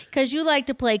believe. Because you like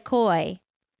to play coy.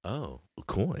 Oh,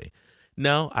 coy.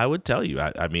 No, I would tell you.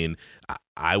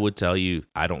 I would tell you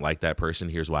I don't like that person.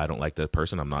 Here's why I don't like that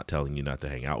person. I'm not telling you not to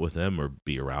hang out with them or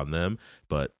be around them,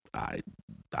 but I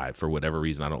for whatever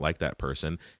reason, I don't like that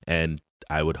person. And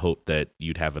I would hope that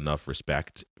you'd have enough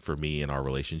respect for me and our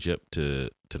relationship to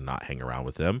not hang around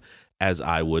with them as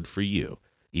I would for you.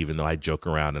 Even though I joke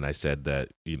around and I said that,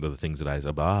 the things that I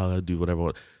said, I'll do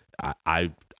whatever.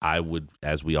 I would,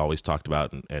 as we always talked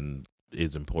about and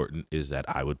is important, is that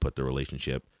I would put our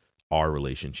relationship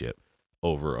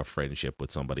over a friendship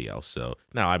with somebody else. So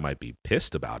now I might be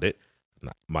pissed about it.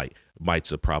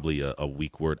 Might's probably a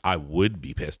weak word. I would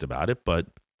be pissed about it, but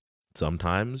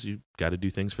sometimes you got to do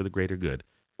things for the greater good.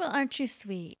 Well, aren't you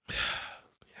sweet?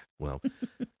 Well,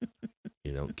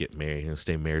 get married,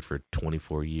 stay married for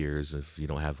 24 years. If you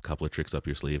don't have a couple of tricks up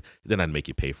your sleeve, then I'd make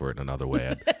you pay for it in another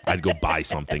way. I'd go buy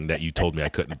something that you told me I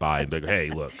couldn't buy and be like, hey,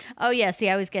 look. Oh, yeah. See,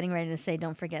 I was getting ready to say,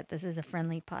 don't forget, this is a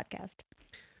friendly podcast.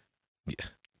 Yeah.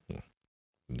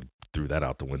 You threw that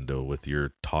out the window with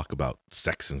your talk about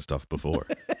sex and stuff before.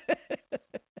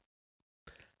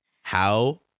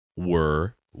 How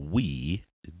were we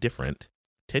different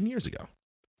 10 years ago?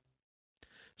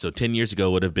 So 10 years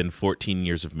ago would have been 14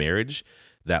 years of marriage.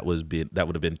 That would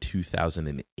have been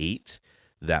 2008.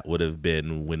 That would have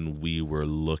been when we were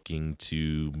looking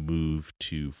to move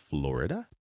to Florida.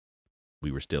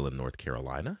 We were still in North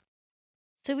Carolina.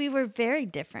 So we were very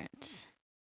different.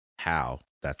 How?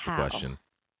 That's the question.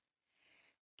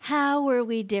 How were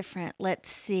we different?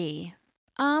 Let's see.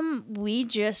 We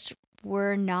just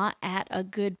were not at a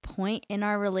good point in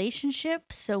our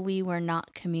relationship, so we were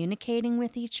not communicating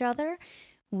with each other.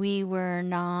 We were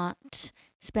not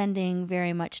spending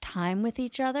very much time with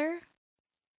each other.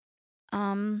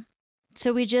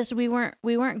 So we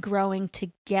weren't growing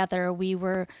together. We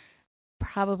were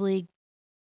probably,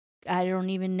 I don't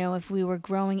even know if we were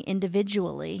growing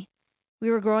individually.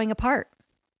 We were growing apart.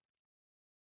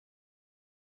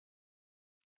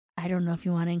 I don't know if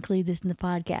you want to include this in the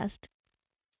podcast.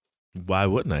 Why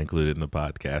wouldn't I include it in the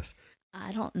podcast?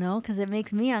 I don't know, because it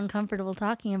makes me uncomfortable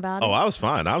talking about it. Oh, I was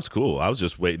fine. I was cool. I was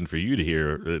just waiting for you to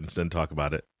hear and then talk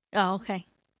about it. Oh, okay.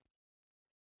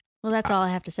 Well, that's all I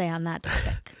have to say on that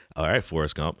topic. All right,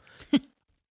 Forrest Gump.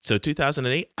 So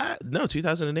 2008? No,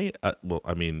 2008. Well,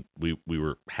 I mean, we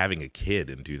were having a kid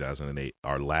in 2008.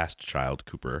 Our last child,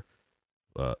 Cooper.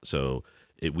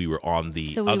 We were on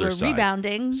the So we other were side.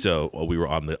 rebounding. So we were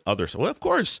on the other side. Well, of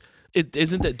course. It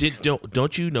isn't that.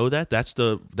 Don't you know that that's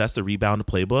the rebound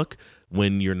playbook?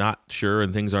 When you're not sure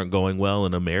and things aren't going well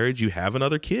in a marriage, you have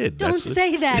another kid. Don't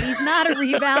say that. He's not a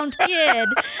rebound kid.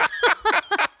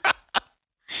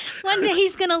 One day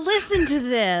he's going to listen to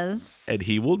this. And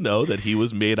he will know that he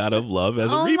was made out of love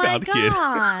as a rebound kid.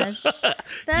 Oh my gosh.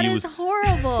 That is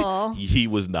horrible. He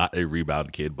was not a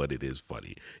rebound kid, but it is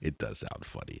funny. It does sound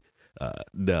funny.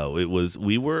 No,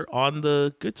 we were on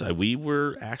the good side. We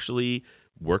were actually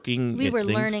working. We were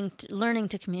learning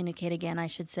to communicate again, I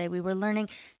should say. We were learning.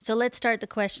 So let's start the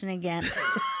question again.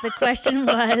 The question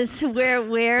was,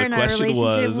 where in our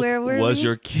relationship, where were we? Was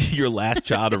your last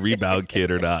child a rebound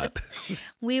kid or not?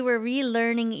 We were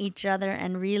relearning each other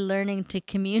and relearning to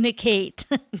communicate.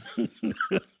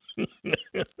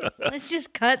 Let's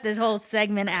just cut this whole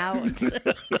segment out.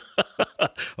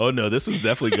 Oh, no, this was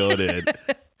definitely going in.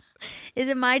 Is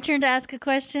it my turn to ask a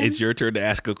question? It's your turn to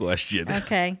ask a question.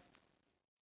 Okay.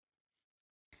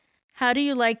 How do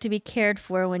you like to be cared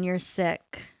for when you're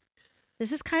sick?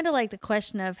 This is kind of like the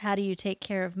question of how do you take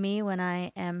care of me when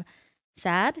I am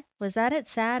sad? Was that it?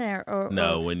 Sad or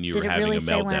no? When you were having really a meltdown.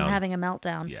 Say when I'm having a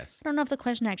meltdown? Yes. I don't know if the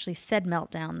question actually said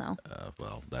meltdown though.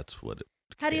 Well, that's what it.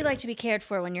 How do you like to be cared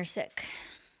for when you're sick?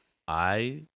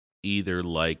 I either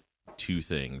like two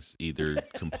things: either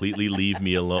completely leave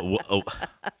me alone. Oh.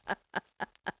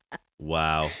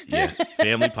 Wow. Yeah.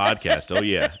 Family podcast. Oh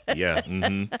yeah. Yeah.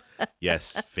 Mm-hmm.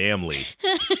 Yes. Family.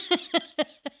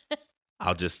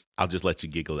 I'll just let you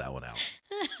giggle that one out.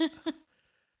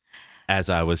 As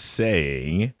I was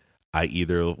saying, I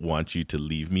either want you to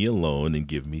leave me alone and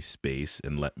give me space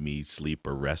and let me sleep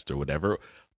or rest or whatever,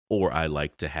 or I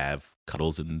like to have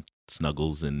cuddles and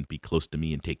snuggles and be close to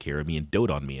me and take care of me and dote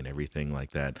on me and everything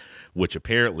like that, which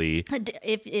apparently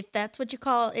if that's what you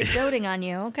call it, doting on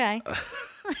you, okay.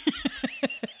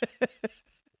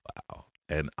 Wow.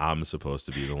 And I'm supposed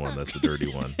to be the one that's the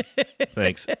dirty one.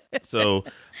 Thanks. So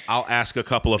I'll ask a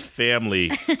couple of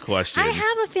family questions. I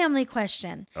have a family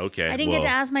question. Okay. I didn't get to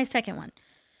ask my second one.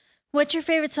 What's your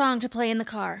favorite song to play in the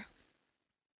car?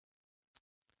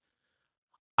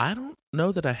 I don't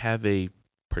know that I have a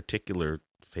particular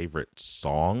favorite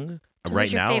song. So right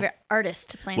who's your now, favorite artist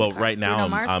to play in the car? Well, right now Bruno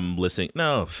Mars? I'm listening.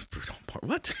 No, Bruno Mars.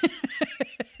 What?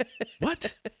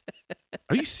 What?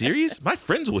 Are you serious? My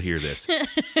friends will hear this. I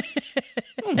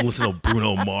don't listen to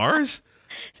Bruno Mars.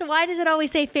 So why does it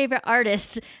always say favorite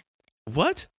artist?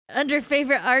 What? Under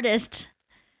favorite artist.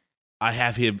 I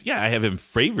have him. Yeah, I have him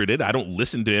favorited. I don't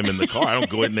listen to him in the car. I don't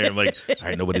go in there and like, all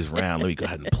right, nobody's around. Let me go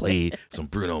ahead and play some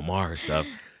Bruno Mars stuff.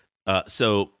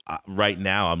 So right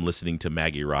now I'm listening to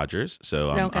Maggie Rogers. So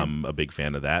I'm a big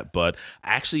fan of that. But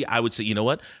actually, I would say, you know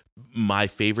what? My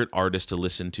favorite artist to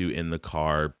listen to in the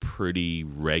car pretty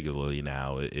regularly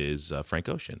now is Frank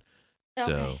Ocean.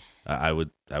 Okay. So I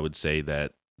would say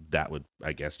that would,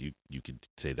 I guess you could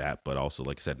say that, but also,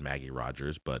 like I said, Maggie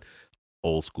Rogers. But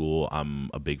old school, I'm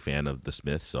a big fan of the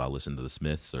Smiths, so I'll listen to the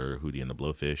Smiths or Hootie and the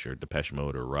Blowfish or Depeche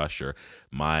Mode or Rush, or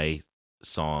my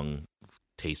song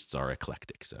tastes are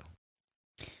eclectic. So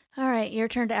all right, your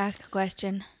turn to ask a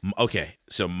question. Okay,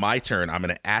 so my turn. I'm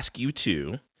going to ask you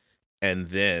two, and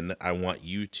then I want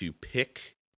you to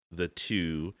pick the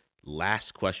two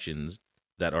last questions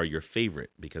that are your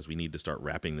favorite, because we need to start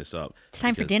wrapping this up. It's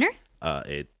time for dinner?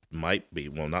 It might be.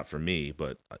 Well, not for me,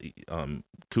 but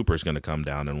Cooper's going to come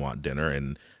down and want dinner,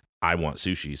 and I want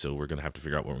sushi, so we're going to have to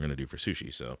figure out what we're going to do for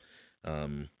sushi. So,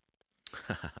 and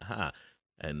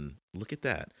look at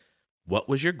that. What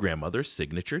was your grandmother's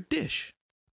signature dish?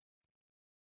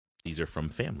 These are from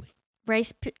family.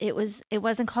 Rice. It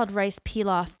wasn't called rice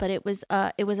pilaf, but it was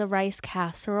a rice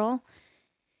casserole.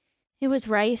 It was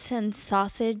rice and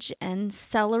sausage and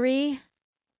celery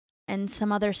and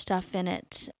some other stuff in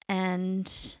it.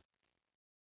 And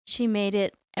she made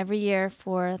it every year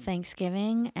for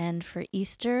Thanksgiving and for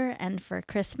Easter and for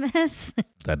Christmas.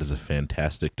 That is a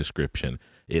fantastic description.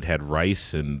 It had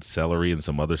rice and celery and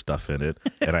some other stuff in it,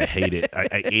 and I hate it.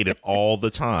 I ate it all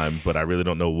the time, but I really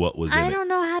don't know what was in it. I don't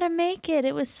know how to make it.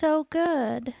 It was so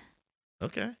good.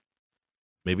 Okay.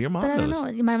 Maybe your mom knows. I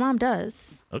don't know. My mom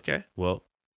does. Okay. Well,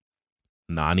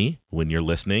 Nani, when you're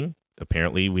listening,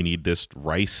 apparently we need this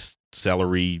rice,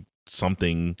 celery,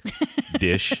 something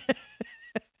dish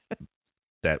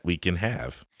that we can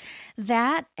have.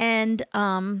 That and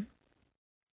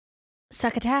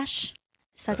succotash.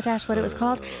 Succotash, what it was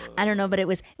called? I don't know, but it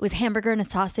was hamburger and a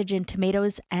sausage and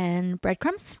tomatoes and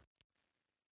breadcrumbs.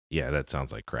 Yeah, that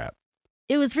sounds like crap.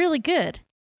 It was really good.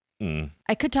 Mm.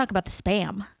 I could talk about the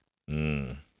Spam.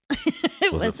 Mm.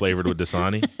 Was it flavored with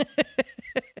Dasani?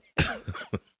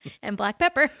 And black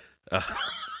pepper.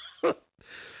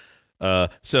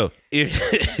 So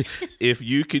if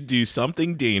you could do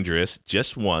something dangerous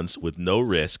just once with no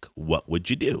risk, what would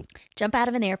you do? Jump out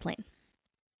of an airplane.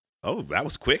 Oh, that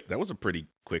was quick. That was a pretty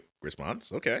quick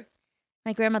response. Okay.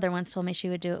 My grandmother once told me she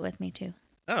would do it with me too.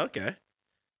 Oh, okay.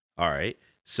 All right.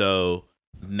 So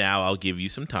now I'll give you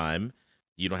some time.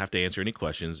 You don't have to answer any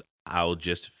questions. I'll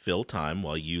just fill time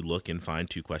while you look and find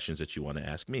 2 questions that you want to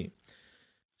ask me.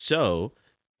 So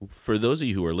for those of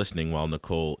you who are listening while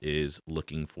Nicole is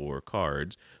looking for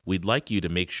cards, we'd like you to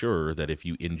make sure that if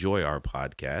you enjoy our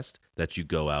podcast, that you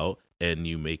go out and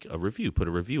you make a review, put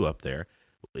a review up there.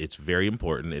 It's very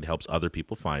important. It helps other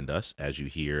people find us, as you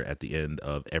hear at the end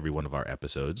of every one of our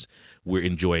episodes. We're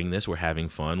enjoying this. We're having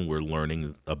fun. We're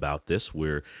learning about this.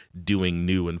 We're doing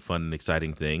new and fun and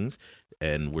exciting things,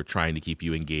 and we're trying to keep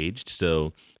you engaged.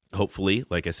 So hopefully,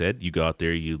 like I said, you go out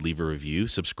there, you leave a review,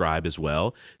 subscribe as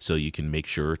well, so you can make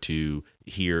sure to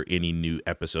hear any new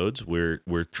episodes.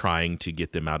 We're trying to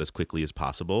get them out as quickly as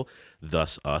possible,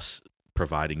 thus us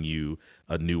providing you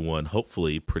a new one,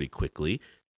 hopefully pretty quickly.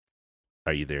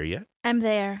 Are you there yet? I'm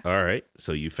there. All right.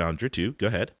 So you found your 2. Go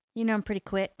ahead. You know I'm pretty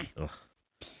quick. Ugh.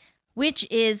 Which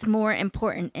is more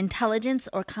important, intelligence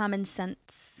or common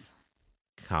sense?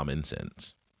 Common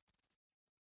sense.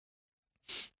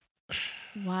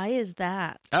 Why is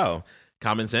that? Oh,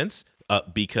 common sense?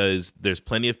 Because there's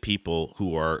plenty of people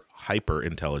who are hyper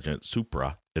intelligent,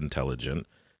 supra intelligent,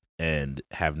 and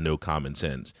have no common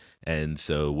sense. And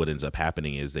so what ends up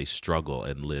happening is they struggle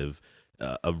and live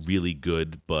a really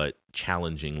good but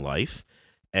challenging life.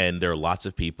 And there are lots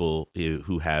of people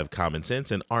who have common sense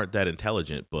and aren't that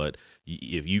intelligent. But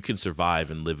if you can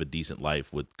survive and live a decent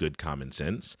life with good common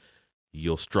sense,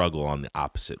 you'll struggle on the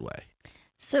opposite way.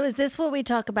 So is this what we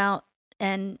talk about?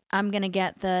 And I'm going to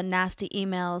get the nasty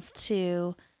emails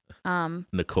to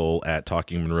Nicole at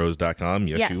talkingmonroes.com.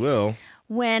 Yes, you will.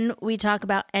 When we talk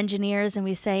about engineers and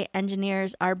we say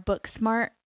engineers are book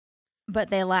smart, but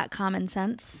they lack common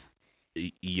sense.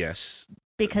 Yes.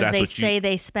 Because they say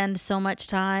they spend so much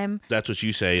time. That's what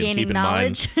you say. Gaining and keep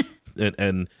knowledge. In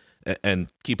mind,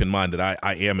 and keep in mind that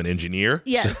I am an engineer.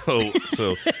 Yes.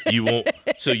 So you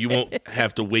won't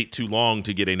have to wait too long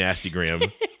to get a nastygram.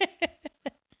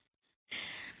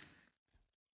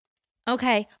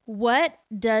 Okay. What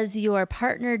does your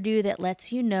partner do that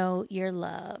lets you know you're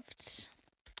loved?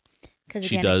 Because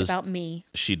again, it's about me.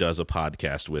 She does a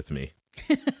podcast with me.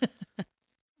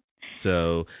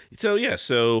 So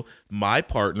my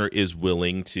partner is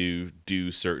willing to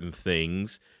do certain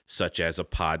things, such as a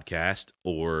podcast,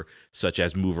 or such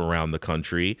as move around the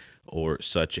country, or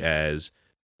such as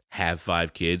have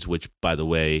 5 kids, which, by the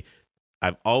way,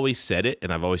 I've always said it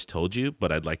and I've always told you,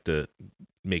 but I'd like to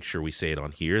make sure we say it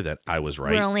on here that I was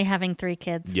right. We're only having 3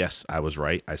 kids. Yes, I was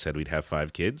right. I said we'd have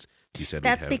 5 kids. You said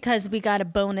that's because we got a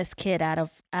bonus kid out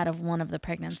of one of the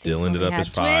pregnancies. Still ended up as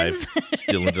 5.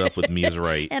 Still ended up with me as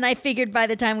right. And I figured by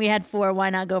the time we had 4, why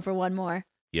not go for 1 more?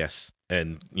 Yes,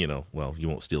 and you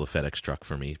won't steal a FedEx truck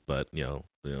from me, but we'll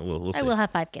see. I will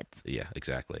have 5 kids. Yeah,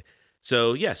 exactly.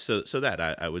 So yes, so that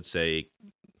I would say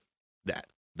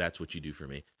that's what you do for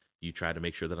me. You try to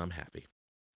make sure that I'm happy.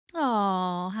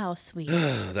 Oh, how sweet.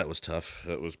 That was tough.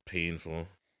 That was painful.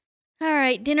 All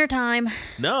right, dinner time.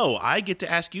 No, I get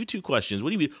to ask you 2 questions. What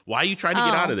do you mean? Why are you trying to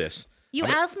get out of this? You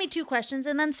asked me 2 questions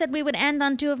and then said we would end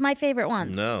on 2 of my favorite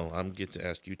ones. No, I'm get to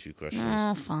ask you 2 questions.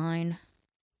 Oh, fine.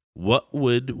 What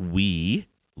would we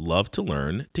love to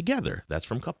learn together? That's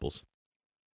from couples.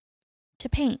 To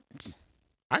paint.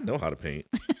 I know how to paint.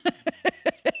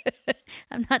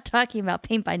 I'm not talking about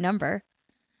paint by number.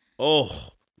 Oh,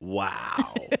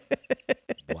 wow.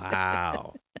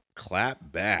 Wow.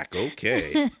 Clap back.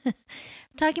 Okay. I'm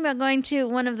talking about going to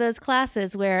one of those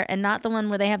classes and not the one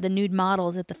where they have the nude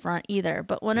models at the front either,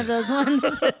 but one of those ones.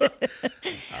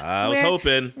 I was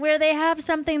hoping. Where they have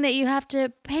something that you have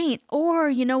to paint. Or,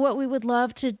 you know what we would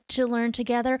love to learn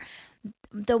together?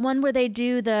 The one where they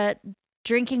do the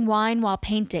drinking wine while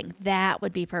painting. That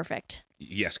would be perfect.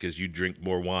 Yes, because you drink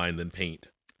more wine than paint.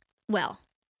 Well,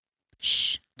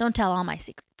 shh. Don't tell all my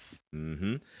secrets.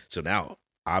 Mm-hmm. So now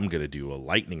I'm going to do a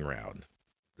lightning round.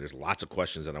 There's lots of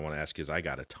questions that I want to ask because I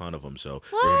got a ton of them. So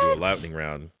we're going to do a lightning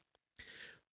round.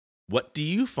 What do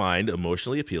you find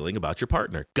emotionally appealing about your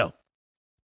partner? Go.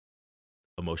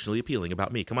 Emotionally appealing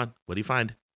about me. Come on. What do you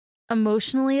find?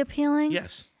 Emotionally appealing?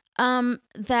 Yes.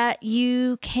 That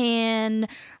you can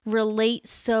relate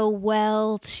so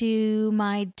well to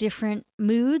my different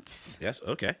moods. Yes.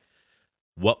 Okay.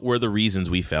 What were the reasons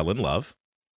we fell in love?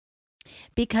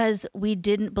 Because we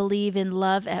didn't believe in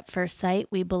love at first sight.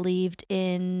 We believed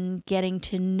in getting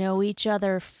to know each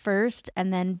other first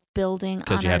and then building on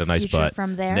Because you had our a nice future butt.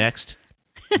 from there. Next.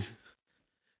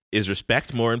 Is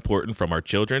respect more important from our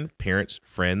children, parents,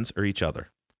 friends, or each other?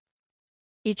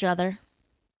 Each other.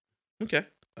 Okay.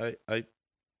 I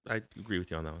agree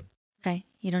with you on that one. Okay.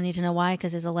 You don't need to know why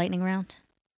because it's a lightning round.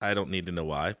 I don't need to know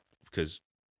why, because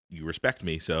you respect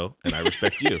me, and I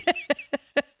respect you.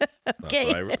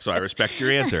 Okay. So I respect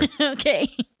your answer. Okay.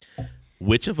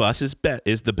 Which of us is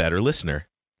the better listener?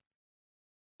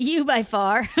 You by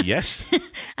far. Yes.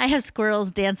 I have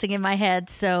squirrels dancing in my head,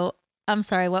 so I'm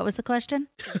sorry. What was the question?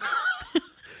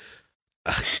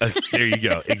 There you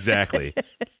go. Exactly.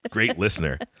 Great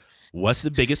listener. What's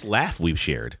the biggest laugh we've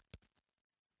shared?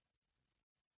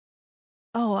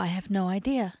 Oh, I have no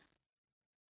idea.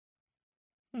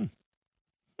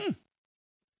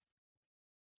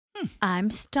 I'm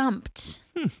stumped.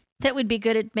 That would be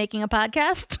good at making a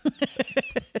podcast.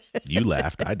 You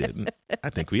laughed. I didn't. I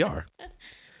think we are.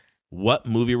 What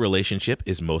movie relationship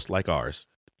is most like ours?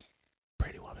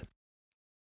 Pretty Woman.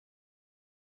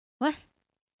 What?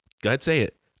 Go ahead, say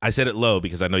it. I said it low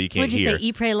because I know you can't What'd you hear. say?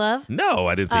 Eat, Pray, Love? No,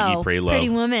 I didn't say Eat, Pray, Love. Pretty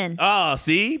Woman. Oh,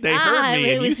 see? They heard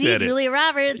me and you said it. Julia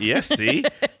Roberts. Yes, see?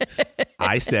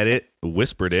 I said it,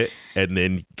 whispered it, and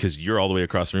then because you're all the way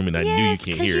across the room and I knew you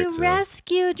can't hear it. Because you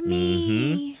rescued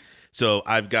me. So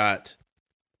I've got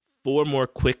 4 more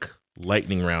quick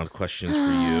lightning round questions for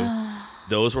you.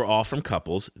 Those were all from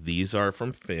couples. These are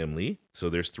from family. So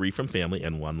there's 3 from family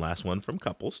and 1 last one from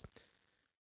couples.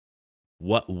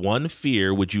 What one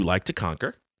fear would you like to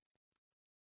conquer?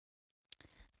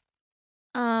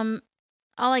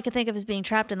 All I can think of is being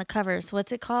trapped in the covers.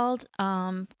 What's it called?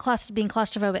 Being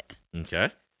claustrophobic. Okay.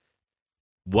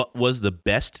 What was the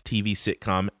best TV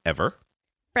sitcom ever?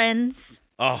 Friends.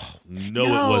 Oh, no,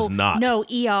 it was not. No,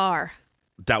 ER.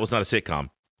 That was not a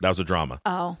sitcom. That was a drama.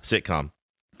 Oh. Sitcom.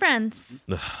 Friends.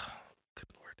 Good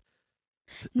Lord.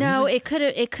 No, Really?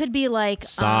 it could be like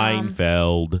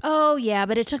Seinfeld. Oh yeah,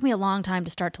 but it took me a long time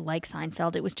to start to like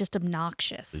Seinfeld. It was just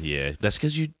obnoxious. Yeah, that's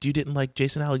because you didn't like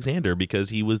Jason Alexander because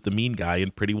he was the mean guy in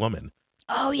Pretty Woman.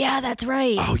 Oh yeah, that's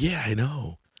right. Oh yeah, I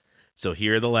know. So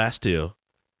here are the last 2.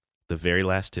 The very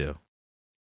last 2.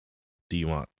 Do you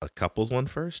want a couples one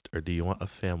first or do you want a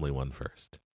family one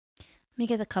first? Let me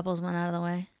get the couples one out of the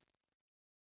way.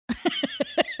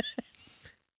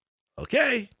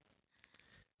 Okay.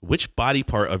 Which body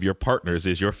part of your partner's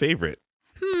is your favorite?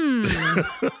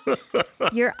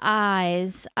 Your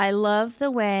eyes. I love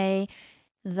the way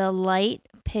the light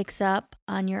picks up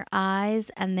on your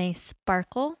eyes and they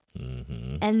sparkle.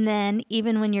 Mm-hmm. And then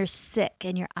even when you're sick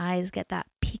and your eyes get that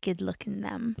peaked look in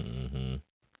them,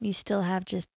 you still have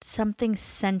just something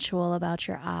sensual about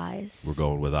your eyes. We're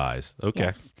going with eyes. Okay.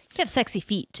 Yes. You have sexy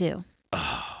feet too.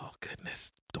 Oh,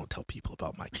 goodness. Don't tell people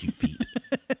about my cute feet.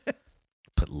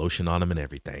 Put lotion on them and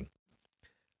everything.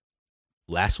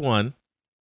 Last one.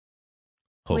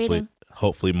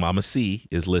 Hopefully Mama C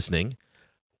is listening.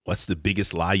 What's the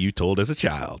biggest lie you told as a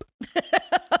child?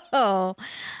 The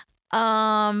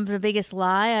biggest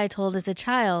lie I told as a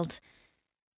child.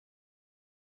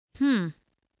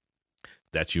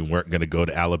 That you weren't going to go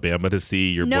to Alabama to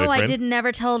see your boyfriend? No, I didn't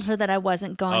never told her that I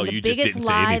wasn't going. Oh, the you just biggest didn't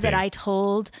say lie anything. that I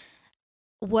told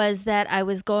was that I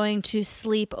was going to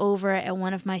sleep over at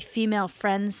one of my female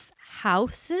friends'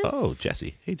 houses. Oh,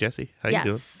 Jessie. Hey, Jessie. How you doing?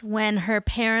 Yes, when her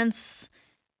parents...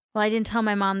 Well, I didn't tell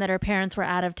my mom that her parents were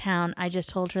out of town. I just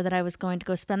told her that I was going to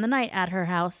go spend the night at her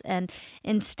house. And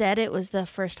instead, it was the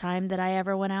first time that I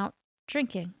ever went out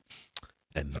drinking.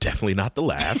 And definitely not the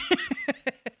last.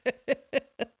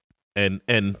 And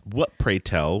what, pray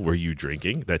tell, were you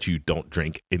drinking that you don't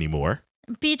drink anymore?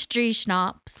 Beach tree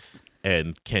schnapps.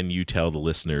 And can you tell the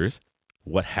listeners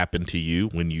what happened to you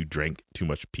when you drank too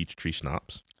much Peachtree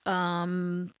schnapps?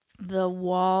 The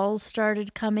walls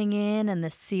started coming in and the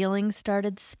ceiling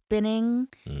started spinning.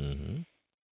 Mm-hmm.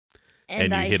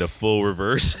 And you hit a full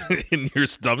reverse in your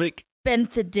stomach?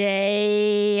 Spent the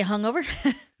day hungover.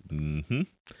 Mm-hmm.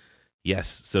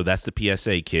 Yes. So that's the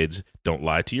PSA, kids. Don't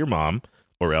lie to your mom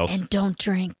or else... And don't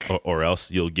drink. Or else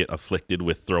you'll get afflicted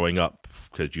with throwing up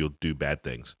because you'll do bad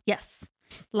things. Yes.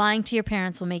 Lying to your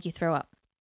parents will make you throw up.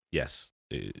 Yes.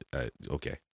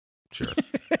 Okay. Sure.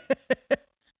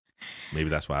 Maybe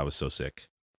that's why I was so sick.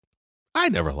 I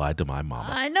never lied to my mama.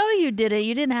 I know you did it.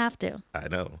 You didn't have to. I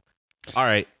know. All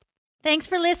right. Thanks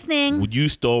for listening. You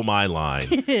stole my line.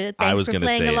 Thanks I was for going to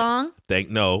playing say along.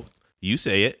 No, you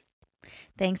say it.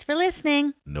 Thanks for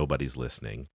listening. Nobody's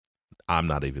listening. I'm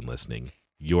not even listening.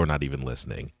 You're not even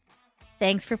listening.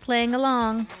 Thanks for playing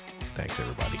along. Thanks,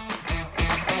 everybody.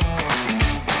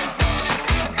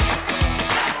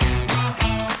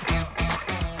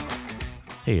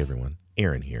 Hey everyone,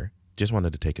 Aaron here. Just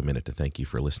wanted to take a minute to thank you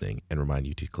for listening and remind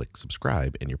you to click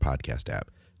subscribe in your podcast app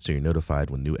so you're notified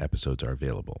when new episodes are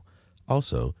available.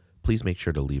 Also, please make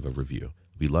sure to leave a review.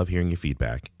 We love hearing your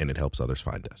feedback and it helps others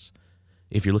find us.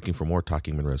 If you're looking for more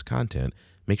Talking Monroe's content,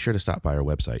 make sure to stop by our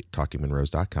website,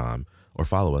 talkingmonroes.com, or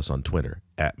follow us on Twitter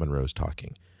 @Monroe's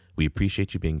Talking. We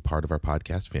appreciate you being part of our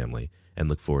podcast family and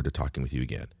look forward to talking with you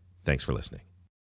again. Thanks for listening.